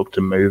probably look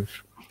to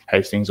move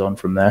Hastings on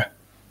from there.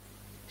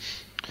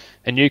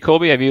 And you,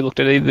 Corby, have you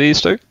looked at either of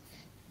these two?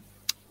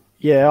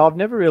 Yeah, I've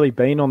never really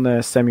been on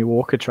the Sammy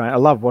Walker train. I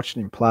love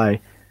watching him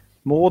play.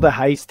 More the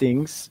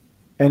Hastings,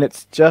 and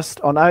it's just,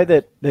 I know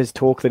that there's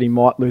talk that he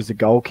might lose the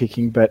goal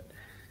kicking, but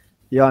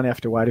you only have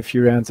to wait a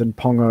few rounds and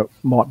Ponga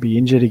might be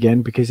injured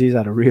again because he's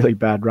had a really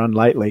bad run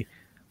lately.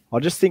 I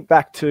just think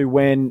back to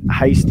when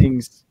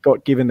Hastings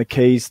got given the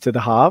keys to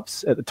the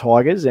halves at the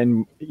Tigers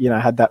and,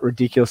 had that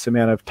ridiculous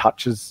amount of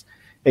touches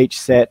each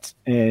set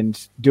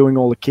and doing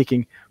all the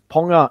kicking.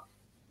 Ponga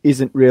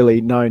isn't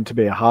really known to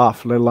be a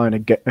half, let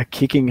alone a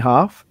kicking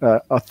half.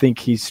 I think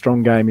his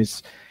strong game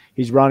is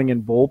his running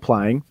and ball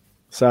playing.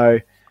 So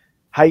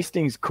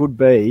Hastings could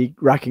be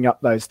racking up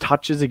those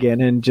touches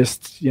again and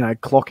just,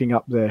 clocking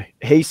up there.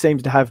 He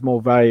seems to have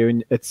more value,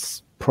 and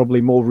it's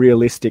probably more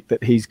realistic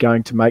that he's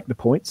going to make the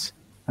points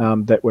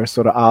that we're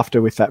sort of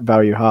after with that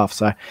value half.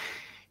 So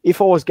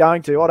if I was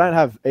going to, I don't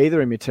have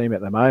either in my team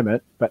at the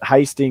moment, but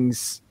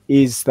Hastings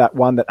is that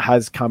one that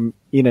has come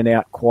in and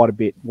out quite a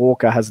bit.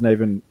 Walker hasn't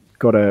even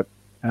got a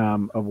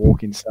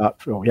walk-in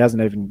start. Well, he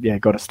hasn't even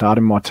got a start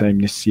in my team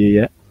this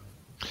year yet.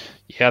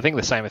 Yeah, I think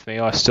the same with me.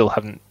 I still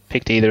haven't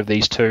picked either of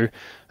these two.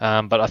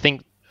 But I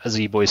think, as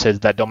you boys said,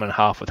 that dominant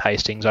half with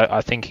Hastings,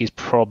 I think he's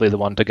probably the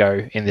one to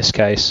go in this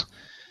case.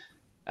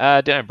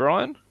 Dan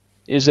O'Brien,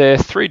 is there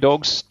 3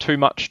 dogs too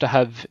much to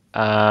have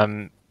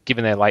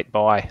given their late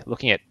bye?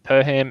 Looking at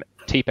Perham,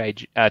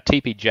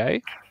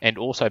 TPJ, and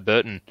also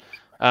Burton.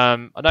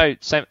 I know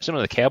similar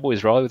to the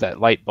Cowboys, Riley, with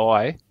that late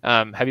bye.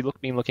 Have you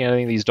been looking at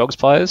any of these dogs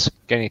players?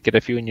 Going to get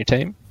a few in your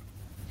team?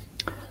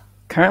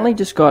 Currently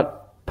just got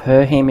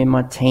Perham in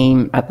my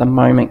team at the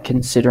moment,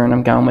 considering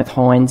I'm going with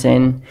Hines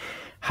and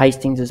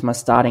Hastings as my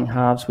starting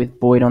halves with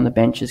Boyd on the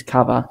bench as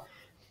cover.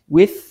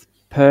 With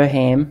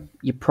Perham,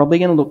 you're probably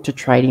going to look to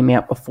trade him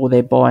out before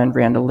their bye in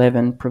round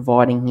 11,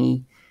 providing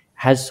he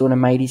has sort of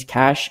made his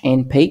cash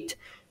and peaked.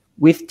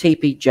 With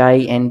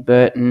TPJ and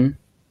Burton,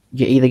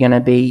 you're either going to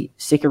be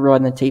sick of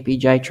riding the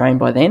TPJ train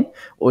by then,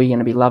 or you're going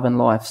to be loving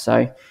life.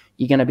 So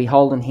you're going to be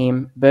holding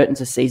him.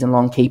 Burton's a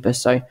season-long keeper,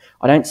 so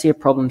I don't see a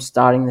problem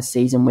starting the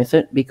season with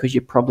it because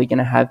you're probably going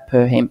to have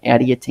Perham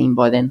out of your team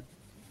by then.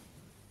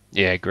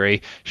 Yeah,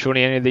 agree.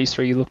 Shawnee, any of these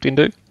 3 you looked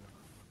into?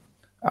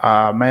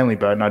 Mainly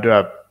Burton. I do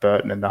have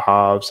Burton in the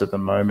halves at the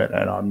moment,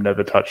 and I'm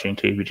never touching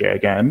TPJ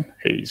again.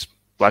 He's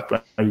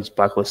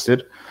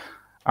blacklisted.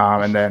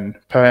 And then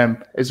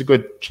Perham is a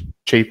good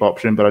cheap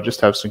option, but I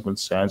just have some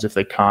concerns if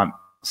they can't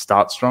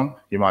start strong.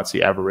 You might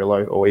see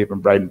Avarillo or even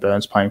Braden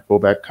Burns playing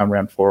fullback come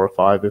around 4 or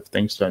 5 if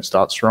things don't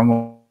start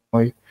strongly.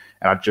 And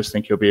I just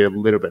think he'll be a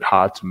little bit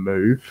hard to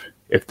move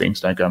if things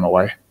don't go my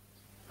way.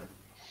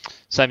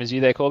 Same as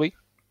you there, Corby?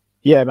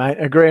 Yeah, mate,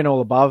 agreeing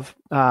all above.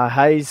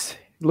 Hayes,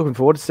 looking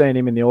forward to seeing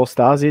him in the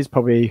All-Stars. He's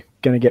probably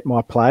going to get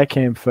my player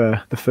cam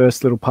for the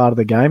first little part of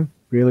the game.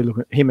 Really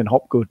looking at him and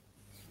Hopgood.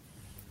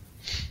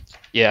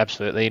 Yeah,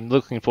 absolutely. I'm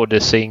looking forward to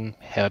seeing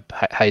how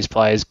Hayes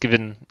plays,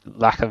 given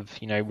lack of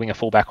winger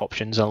fullback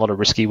options and a lot of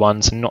risky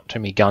ones and not too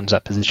many guns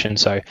at position.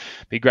 So it'd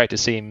be great to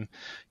see him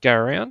go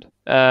around.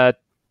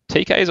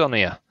 TK's on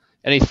there.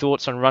 Any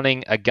thoughts on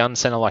running a gun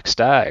centre like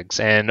Stags?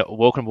 And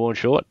welcome aboard,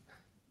 Short.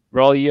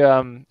 Roll, you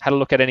had a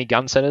look at any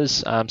gun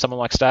centres, someone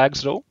like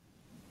Stags at all?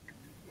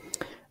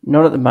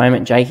 Not at the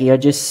moment, Jakey.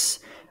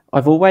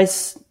 I've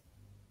always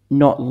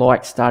not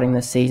liked starting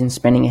the season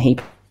spending a heap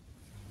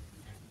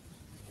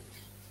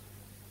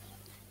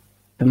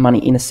of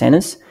money in the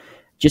centres.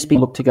 Just be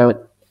looked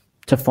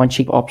to find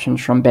cheap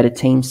options from better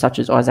teams such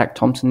as Isaac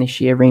Thompson this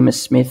year, Remus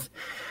Smith.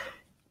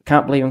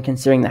 Can't believe I'm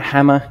considering the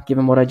hammer,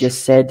 given what I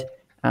just said.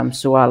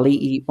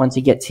 Suaalii, once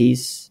he gets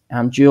his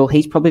duel,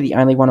 he's probably the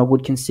only one I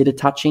would consider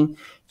touching,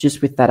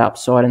 just with that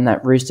upside and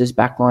that Roosters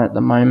backline at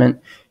the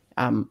moment.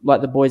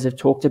 Like the boys have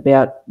talked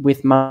about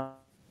with Manu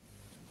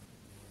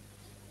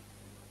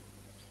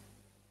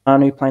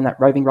playing that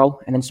roving role,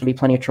 and then still be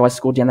plenty of tries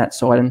scored down that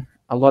side. And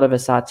a lot of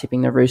us are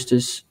tipping the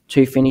Roosters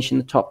to finish in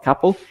the top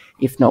couple,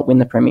 if not win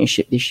the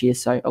premiership this year.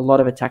 So a lot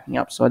of attacking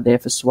upside there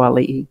for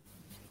Suaalii.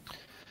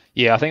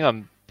 Yeah, I think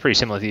I'm pretty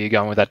similar to you,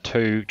 going with that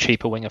 2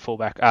 cheaper winger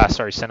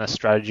centre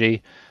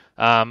strategy.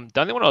 The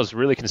only one I was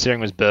really considering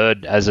was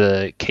Bird as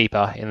a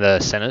keeper in the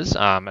centres,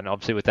 and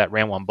obviously with that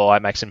round 1 bye,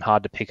 it makes him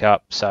hard to pick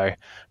up. So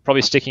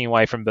probably sticking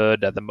away from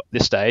Bird at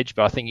this stage,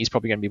 but I think he's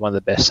probably going to be one of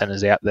the best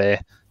centres out there.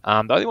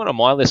 The only one on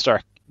my list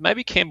are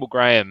maybe Campbell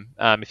Graham,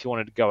 if you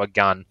wanted to go a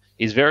gun.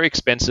 He's very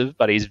expensive,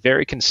 but he's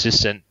very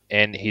consistent,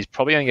 and he's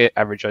probably going to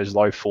average those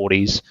low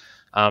 40s.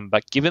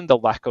 But given the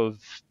lack of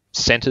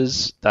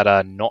centres that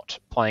are not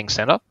playing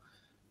centre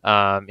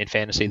in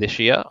fantasy this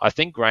year, I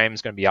think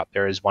Graham's going to be up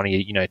there as one of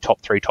your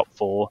top 3, top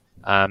 4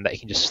 that you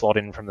can just slot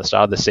in from the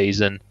start of the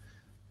season.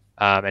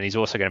 And he's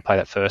also going to play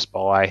that first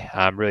bye,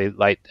 really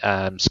late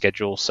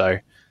schedule. So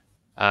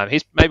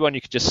he's maybe one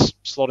you could just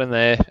slot in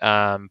there.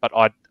 But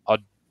I'd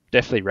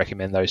definitely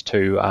recommend those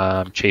 2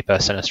 cheaper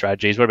centre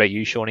strategies. What about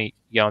you, Shawnee?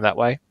 You going that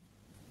way?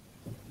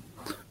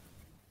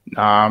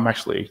 No, I'm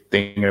actually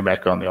thinking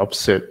about going the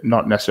opposite.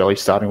 Not necessarily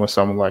starting with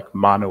someone like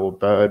Manu or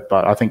Bird,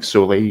 but I think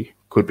Sully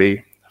could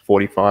be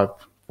 45,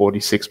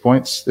 46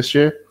 points this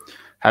year.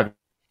 Having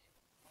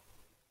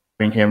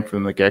him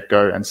from the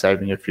get-go and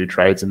saving a few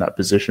trades in that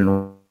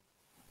position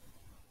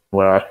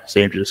where I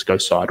seem to just go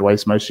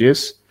sideways most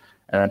years,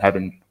 and then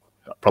having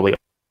probably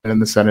in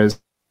the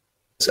centres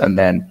and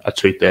then a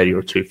 230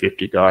 or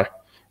 250 guy.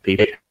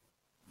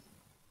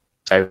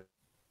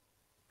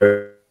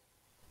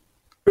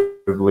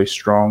 Really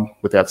strong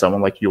without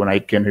someone like Ewan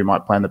Aitken who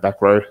might play in the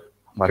back row.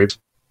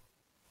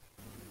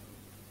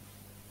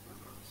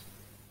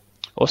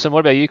 Awesome. What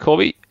about you,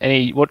 Corby?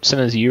 What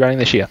centres are you running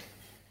this year?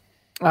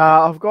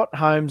 I've got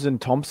Holmes and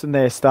Thompson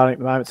there starting at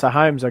the moment. So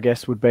Holmes, I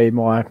guess, would be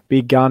my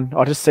big gun.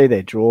 I just see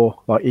their draw.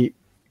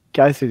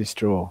 Go through this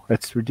draw.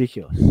 It's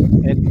ridiculous.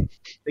 And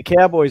the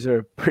Cowboys are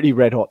a pretty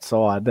red-hot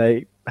side.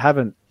 They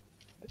haven't...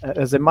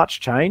 Has there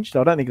much changed?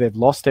 I don't think they've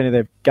lost any.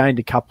 They've gained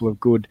a couple of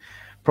good,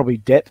 probably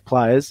depth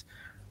players.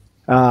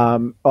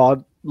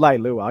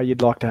 Leilua,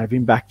 you'd like to have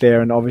him back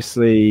there. And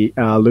obviously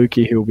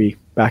Lukey, who'll be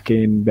back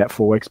in about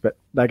 4 weeks. But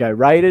they go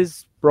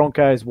Raiders,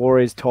 Broncos,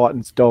 Warriors,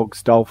 Titans,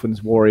 Dogs,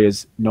 Dolphins,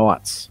 Warriors,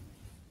 Knights.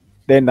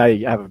 Then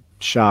they have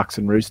Sharks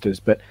and Roosters.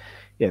 But,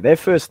 yeah, their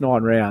first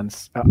 9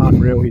 rounds are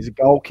unreal. He's a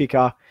goal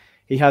kicker.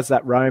 He has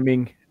that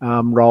roaming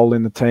role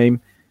in the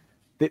team.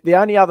 The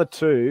only other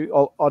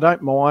 2, I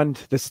don't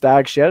mind the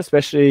Stag shout,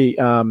 especially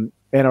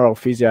NRL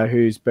Physio,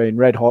 who's been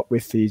red hot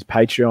with his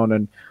Patreon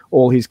and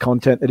all his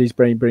content that he's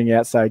been bringing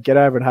out. So get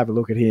over and have a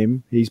look at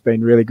him. He's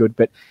been really good.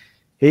 But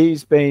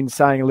he's been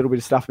saying a little bit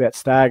of stuff about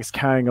Stags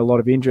carrying a lot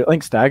of injury. I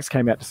think Stags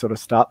came out to sort of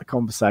start the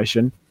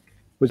conversation,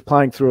 was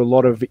playing through a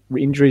lot of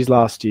injuries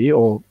last year,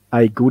 or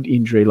a good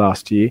injury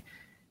last year.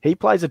 He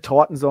plays the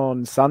Titans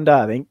on Sunday,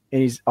 I think,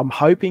 and I'm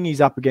hoping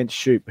he's up against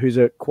Shoop, who's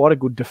quite a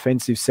good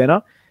defensive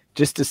centre,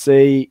 just to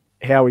see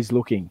how he's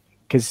looking.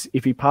 Because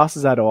if he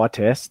passes that eye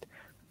test,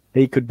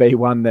 he could be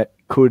one that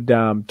could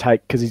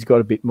take, because he's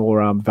got a bit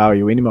more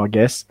value in him, I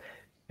guess.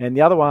 And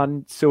the other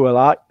one,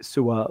 Suaalii,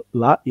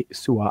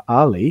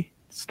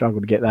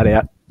 struggled to get that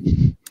out.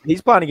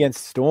 He's playing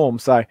against Storm,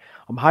 so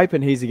I'm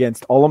hoping he's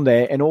against Olam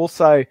there. And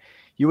also,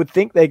 you would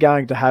think they're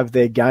going to have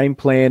their game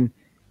plan.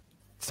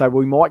 So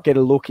we might get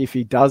a look if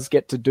he does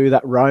get to do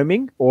that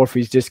roaming, or if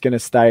he's just going to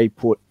stay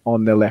put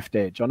on the left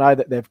edge. I know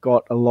that they've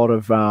got a lot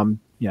of,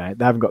 they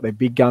haven't got their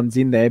big guns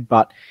in there,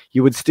 but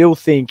you would still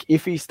think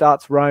if he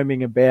starts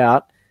roaming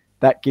about,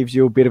 that gives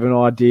you a bit of an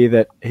idea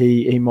that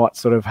he might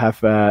sort of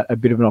have a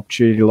bit of an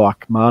opportunity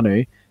like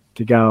Manu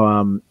to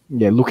go,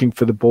 looking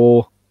for the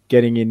ball,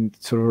 getting in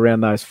sort of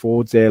around those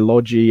forwards there,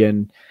 Lodgy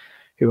and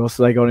who else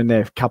they got in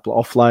there, a couple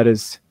of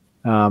offloaders.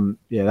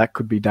 That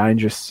could be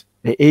dangerous.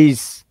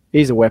 He's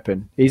a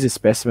weapon. He's a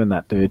specimen,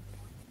 that dude.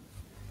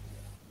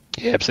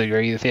 Yeah, absolutely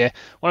agree with you.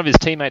 One of his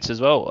teammates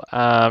as well,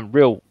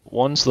 Real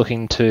Wan's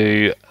looking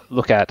to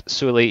look at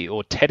Suoli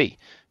or Teddy.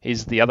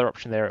 He's the other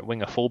option there at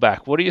winger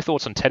fullback. What are your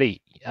thoughts on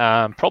Teddy?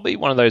 Probably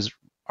one of those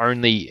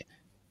only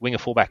winger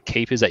fullback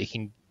keepers that you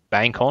can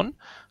bank on.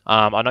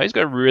 I know he's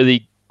got a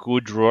really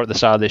good draw at the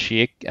start of this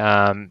year.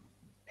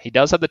 He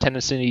does have the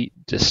tendency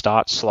to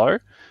start slow,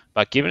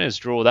 but given his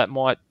draw,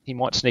 he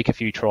might sneak a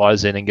few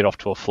tries in and get off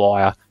to a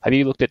flyer. Have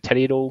you looked at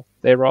Teddy at all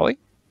there, Riley?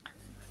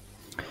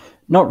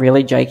 Not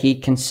really, Jakey,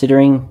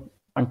 considering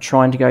I'm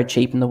trying to go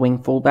cheap in the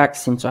wing fullback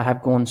since I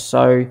have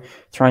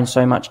thrown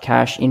so much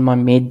cash in my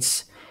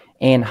mids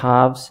and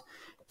halves.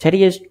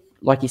 Teddy is,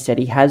 like you said,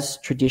 he has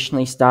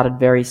traditionally started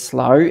very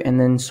slow and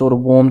then sort of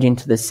warmed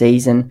into the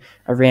season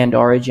around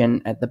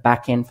Origin at the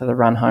back end for the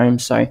run home.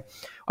 So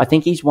I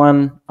think he's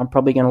one I'm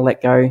probably going to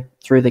let go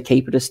through the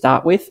keeper to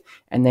start with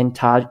and then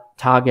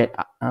target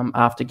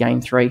after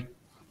game 3.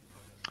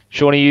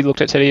 Shawnee, you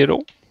looked at Teddy at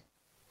all?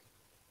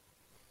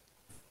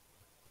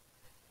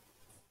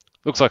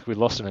 Looks like we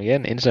lost him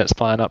again. Internet's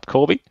playing up.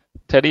 Corby,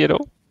 Teddy at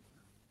all?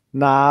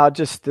 Nah,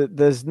 just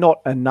there's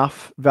not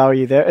enough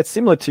value there. It's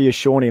similar to your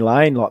Shawnee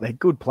Lane. Like, they're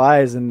good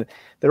players and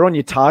they're on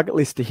your target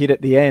list to hit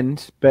at the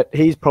end, but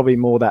he's probably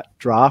more that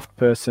draft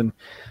person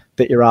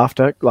that you're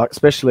after. Like,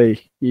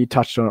 especially, you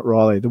touched on it,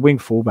 Riley, the wing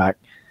fullback.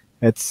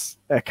 It's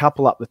a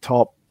couple up the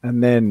top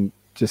and then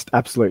just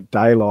absolute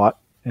daylight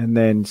and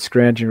then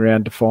scrounging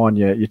around to find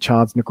your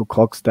Chance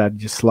Nickel-Klogstad,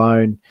 your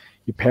Sloan,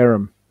 your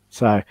Perham.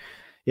 So,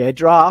 yeah,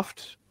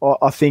 draft,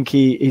 I think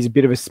he's a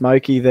bit of a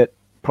smoky that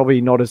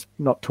probably not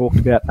talked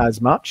about as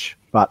much,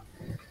 but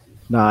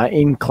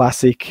in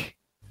Classic,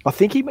 I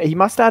think he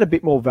must have had a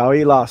bit more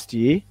value last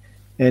year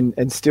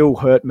and still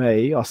hurt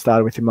me. I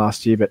started with him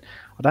last year, but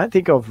I don't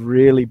think I've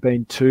really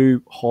been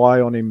too high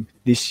on him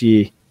this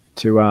year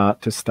to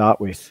start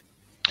with.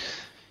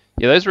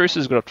 Yeah, those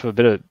Roosters got up to a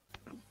bit of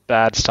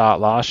bad start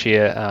last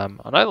year.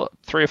 I know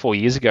 3 or 4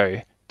 years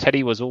ago,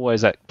 Teddy was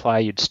always that player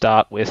you'd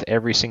start with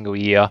every single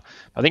year.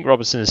 I think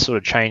Robertson has sort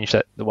of changed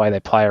the way they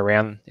play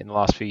around in the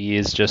last few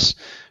years, just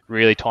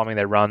really timing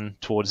their run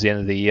towards the end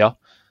of the year.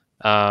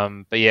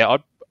 But yeah,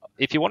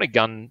 if you want a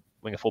gun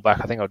winger fullback,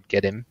 I think I'd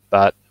get him.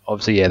 But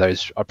obviously, yeah,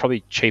 those are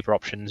probably cheaper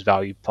options,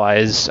 value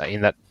players in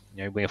that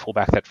winger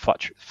fullback that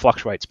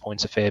fluctuates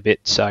points a fair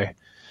bit. So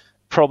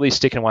probably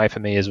sticking away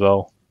for me as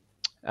well.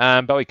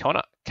 Bowie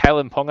Connor,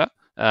 Kalen Ponga.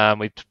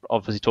 We've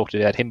obviously talked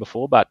about him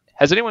before, but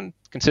has anyone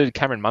considered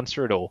Cameron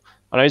Munster at all?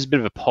 I know he's a bit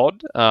of a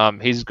pod.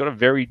 He's got a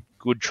very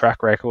good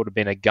track record of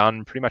being a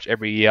gun pretty much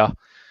every year.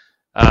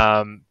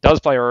 Does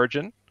play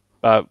Origin,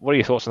 but what are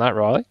your thoughts on that,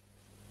 Riley?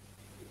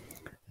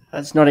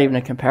 It's not even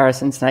a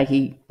comparison,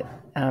 Snakey.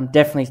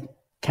 Definitely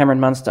Cameron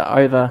Munster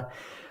over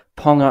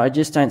Ponga. I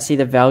just don't see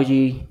the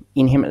value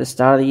in him at the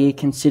start of the year,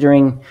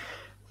 considering,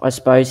 I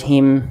suppose,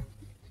 him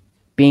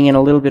being in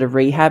a little bit of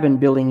rehab and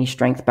building his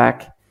strength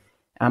back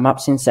up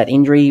since that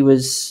injury he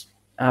was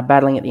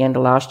battling at the end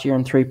of last year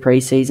and through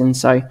pre-season.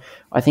 So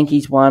I think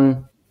he's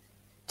one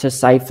to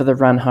save for the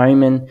run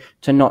home and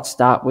to not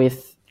start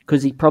with,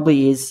 because he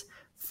probably is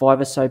 5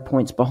 or so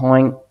points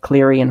behind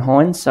Cleary and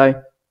Hines.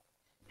 So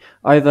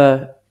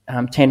over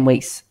 10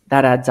 weeks,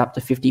 that adds up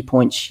to 50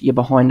 points you're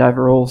behind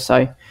overall.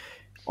 So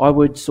I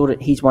would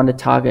he's one to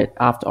target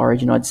after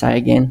Origin, I'd say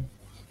again.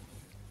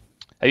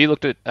 Have you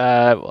looked at,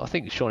 I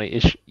think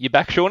Shawnee, you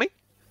back, Shawnee?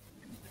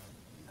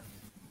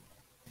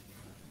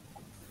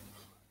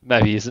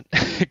 Maybe he isn't.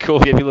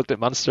 Corby, have you looked at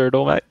Munster at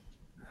all, mate?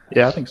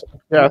 Yeah, I think so.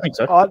 Yeah, I think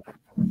so.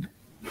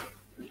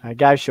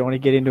 Go, Shawnee,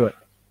 get into it.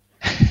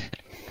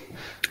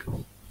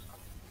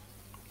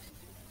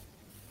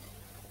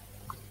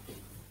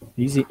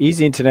 His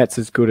internet's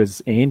as good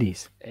as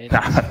Andy's.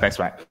 Thanks,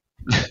 mate.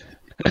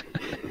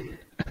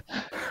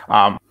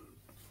 Go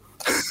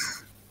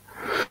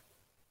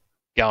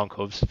on,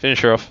 Corbs.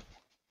 Finish her off.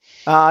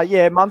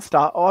 Yeah,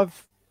 Munster,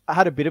 I've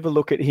had a bit of a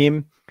look at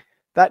him.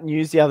 That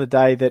news the other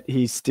day that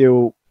he's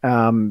still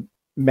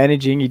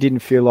managing, he didn't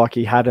feel like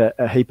he had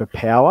a heap of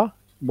power.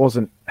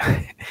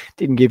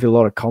 Didn't give you a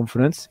lot of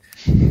confidence.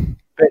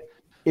 But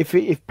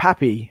if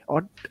Pappy,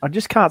 I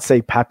just can't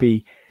see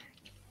Pappy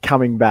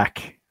coming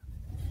back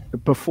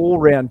before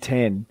round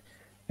 10.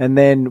 And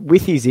then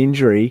with his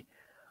injury,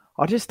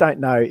 I just don't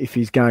know if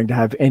he's going to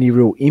have any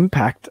real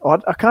impact.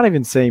 I can't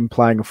even see him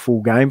playing a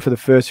full game for the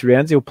first few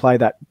rounds. He'll play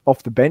that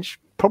off the bench,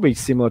 probably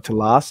similar to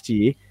last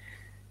year.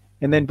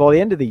 And then by the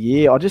end of the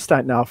year, I just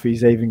don't know if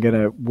he's even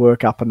going to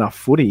work up enough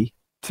footy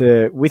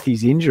with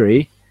his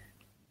injury.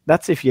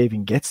 That's if he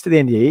even gets to the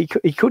end of the year.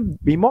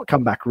 He might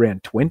come back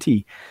around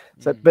 20.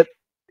 So, but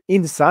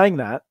in saying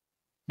that,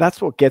 that's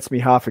what gets me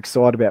half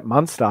excited about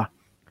Munster,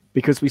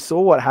 because we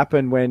saw what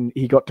happened when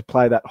he got to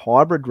play that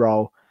hybrid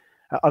role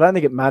I don't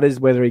think it matters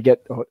whether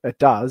it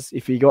does.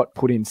 If he got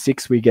put in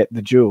 6, we get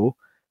the duel.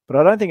 But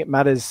I don't think it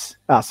matters.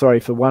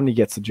 For 1, he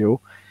gets the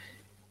duel.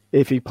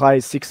 If he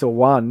plays 6 or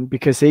 1,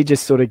 because he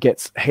just sort of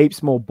gets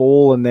heaps more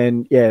ball, and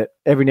then,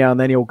 every now and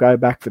then he'll go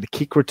back for the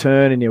kick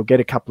return and he'll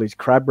get a couple of his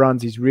crab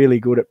runs. He's really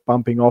good at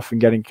bumping off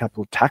and getting a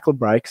couple of tackle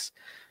breaks.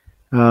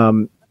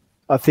 I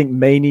think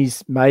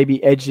Meany's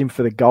maybe edged him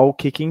for the goal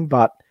kicking,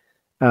 but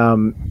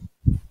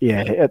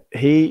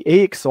he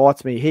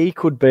excites me. He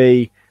could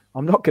be,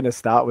 I'm not going to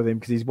start with him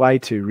because he's way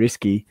too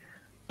risky,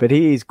 but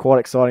he is quite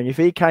exciting. If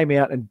he came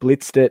out and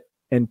blitzed it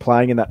and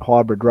playing in that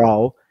hybrid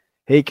role,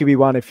 he could be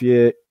one if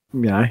you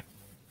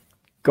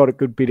got a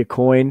good bit of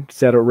coin,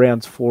 set at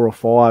rounds 4 or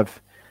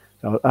 5.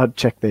 I'd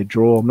check their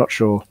draw. I'm not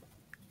sure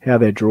how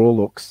their draw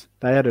looks.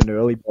 They had an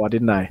early buy,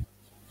 didn't they?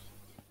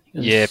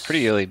 Yeah,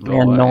 pretty early buy.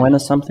 Round 9 or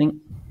something.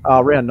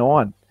 Round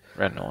 9.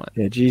 Round 9.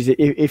 Yeah, geez,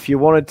 if you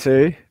wanted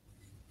to,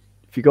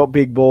 if you got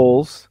big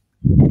balls,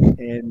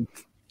 and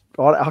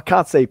I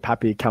can't see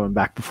Pappy coming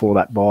back before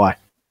that buy.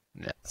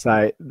 No.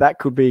 So that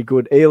could be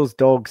good. Eels,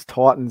 Dogs,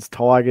 Titans,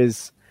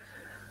 Tigers.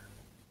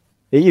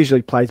 He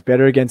usually plays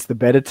better against the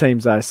better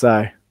teams, though.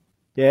 So,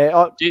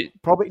 yeah, do you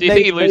probably.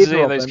 think he loses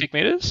any of them. those kick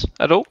meters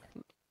at all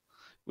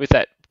with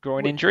that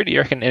groin injury? Do you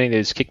reckon any of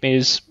those kick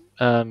meters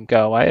go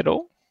away at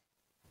all?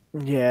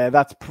 Yeah,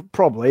 that's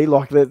probably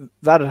like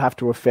that'd have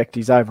to affect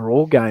his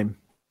overall game.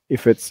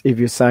 If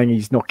you're saying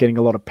he's not getting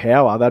a lot of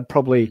power,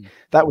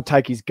 that would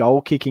take his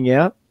goal kicking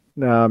out.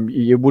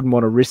 You wouldn't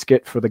want to risk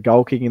it for the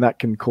goal kicking. That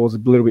can cause a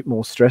little bit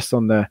more stress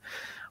on the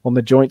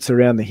joints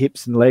around the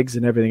hips and legs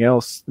and everything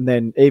else. And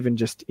then even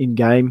just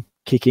in-game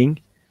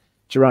kicking,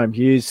 Jerome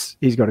Hughes,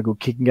 he's got a good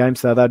kicking game,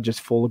 so they'd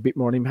just fall a bit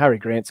more on him. Harry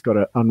Grant's got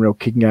an unreal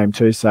kicking game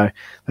too, so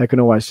they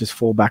can always just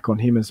fall back on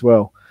him as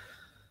well.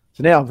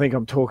 So now I think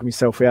I'm talking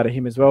myself out of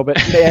him as well.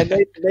 But yeah,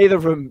 neither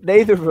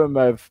of them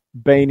have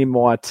been in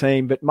my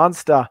team. But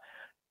Munster,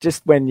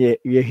 just when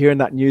you're hearing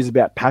that news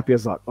about Pappy, I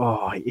was like,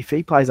 oh, if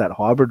he plays that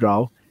hybrid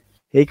role,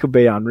 he could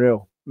be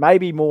unreal.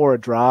 Maybe more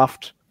a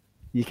draft.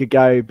 You could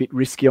go a bit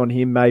risky on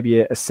him,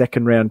 maybe a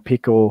second round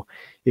pick, or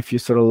if you're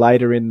sort of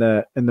later in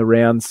the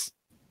rounds,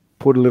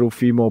 put a little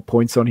few more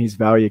points on his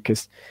value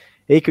because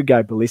he could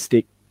go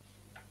ballistic.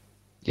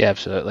 Yeah,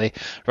 absolutely.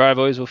 Right,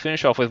 boys, we'll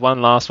finish off with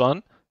one last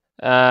one.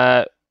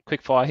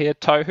 Quick fire here.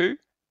 Tohu,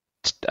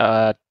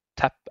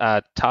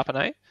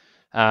 Tapane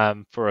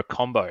for a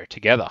combo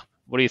together.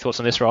 What are your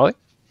thoughts on this, Riley?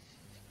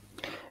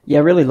 Yeah,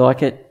 I really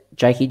like it,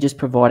 Jakey, just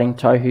providing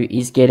Tohu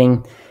is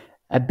getting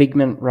a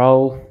bigman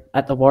role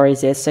at the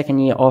Warriors there, second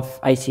year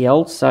off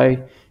ACL, so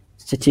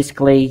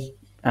statistically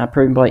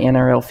proven by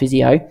NRL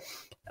physio.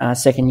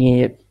 Second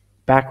year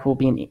back will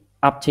be an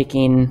uptick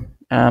in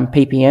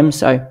PPM,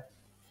 so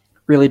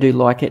really do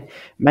like it.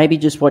 Maybe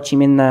just watch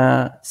him in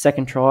the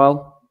second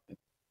trial,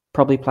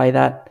 probably play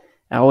that.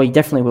 He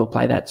definitely will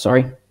play that,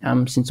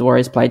 since the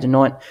Warriors play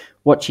tonight.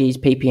 Watch his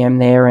PPM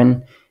there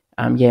and,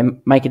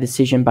 make a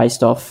decision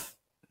based off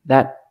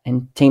that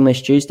and Team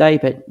List Tuesday,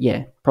 but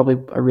yeah, probably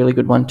a really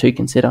good one to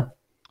consider.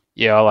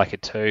 Yeah, I like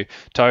it too.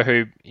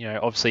 Tohu,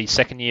 obviously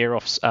second year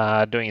off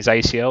doing his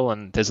ACL,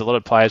 and there's a lot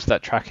of players with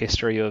that track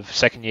history of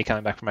second year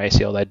coming back from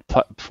ACL. They'd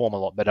perform a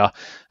lot better.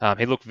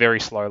 He looked very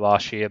slow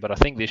last year, but I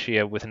think this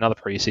year with another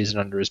preseason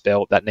under his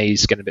belt, that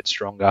knee's getting a bit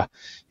stronger.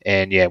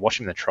 And yeah, watch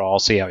him in the trial,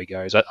 see how he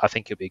goes. I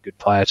think he'll be a good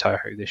player,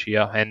 Tohu, this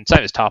year. And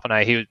same as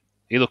Tapane,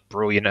 he looked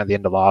brilliant at the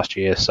end of last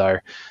year, so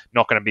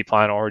not going to be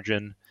playing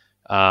Origin.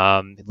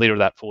 Leader of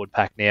that forward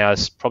pack now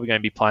is probably going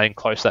to be playing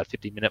close to that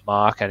 50-minute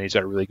mark, and he's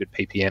got a really good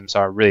PPM, so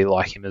I really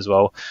like him as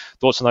well.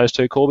 Thoughts on those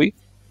two, Corby?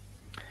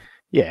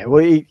 Yeah,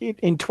 well,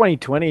 in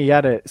 2020 he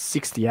had a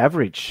 60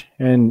 average,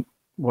 and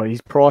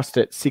he's priced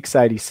at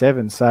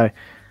 687, so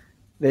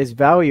there's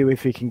value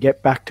if he can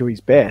get back to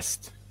his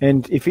best.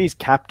 And if he's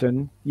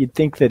captain, you'd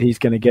think that he's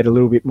going to get a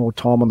little bit more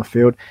time on the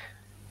field.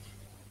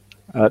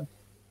 I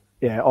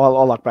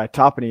like both.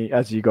 Tapane,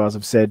 as you guys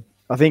have said,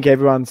 I think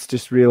everyone's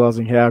just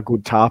realising how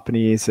good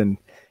Tapane is, and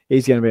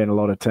he's going to be in a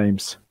lot of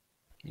teams.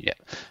 Yeah,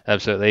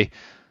 absolutely.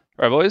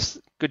 All right, boys,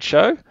 good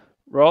show.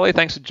 Riley,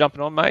 thanks for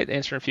jumping on, mate,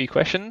 answering a few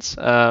questions.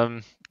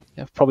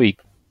 Probably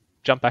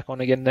jump back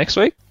on again next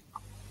week.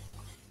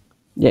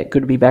 Yeah,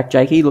 good to be back,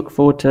 Jakey. Look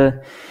forward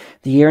to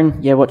the year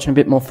and, watching a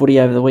bit more footy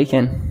over the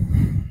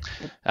weekend.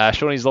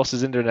 Shawnee's lost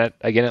his internet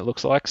again, it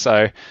looks like,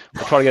 so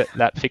we'll try to get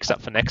that fixed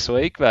up for next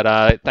week.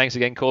 But thanks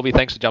again, Corby.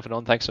 Thanks for jumping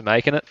on. Thanks for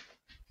making it.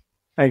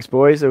 Thanks,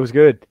 boys. It was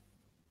good.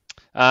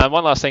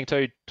 One last thing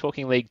too,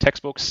 Talking League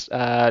textbooks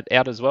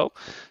out as well.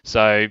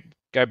 So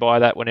go buy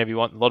that whenever you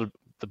want. A lot of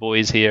the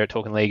boys here at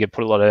Talking League have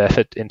put a lot of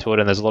effort into it,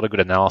 and there's a lot of good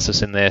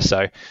analysis in there.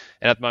 So, and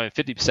at the moment,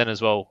 50%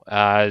 as well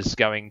is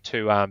going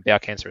to Bowel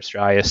Cancer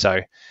Australia.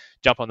 So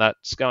jump on that.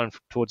 It's going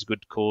towards a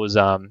good cause,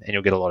 and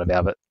you'll get a lot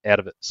out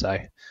of it. So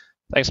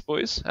thanks,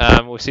 boys.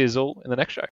 We'll see you all in the next show.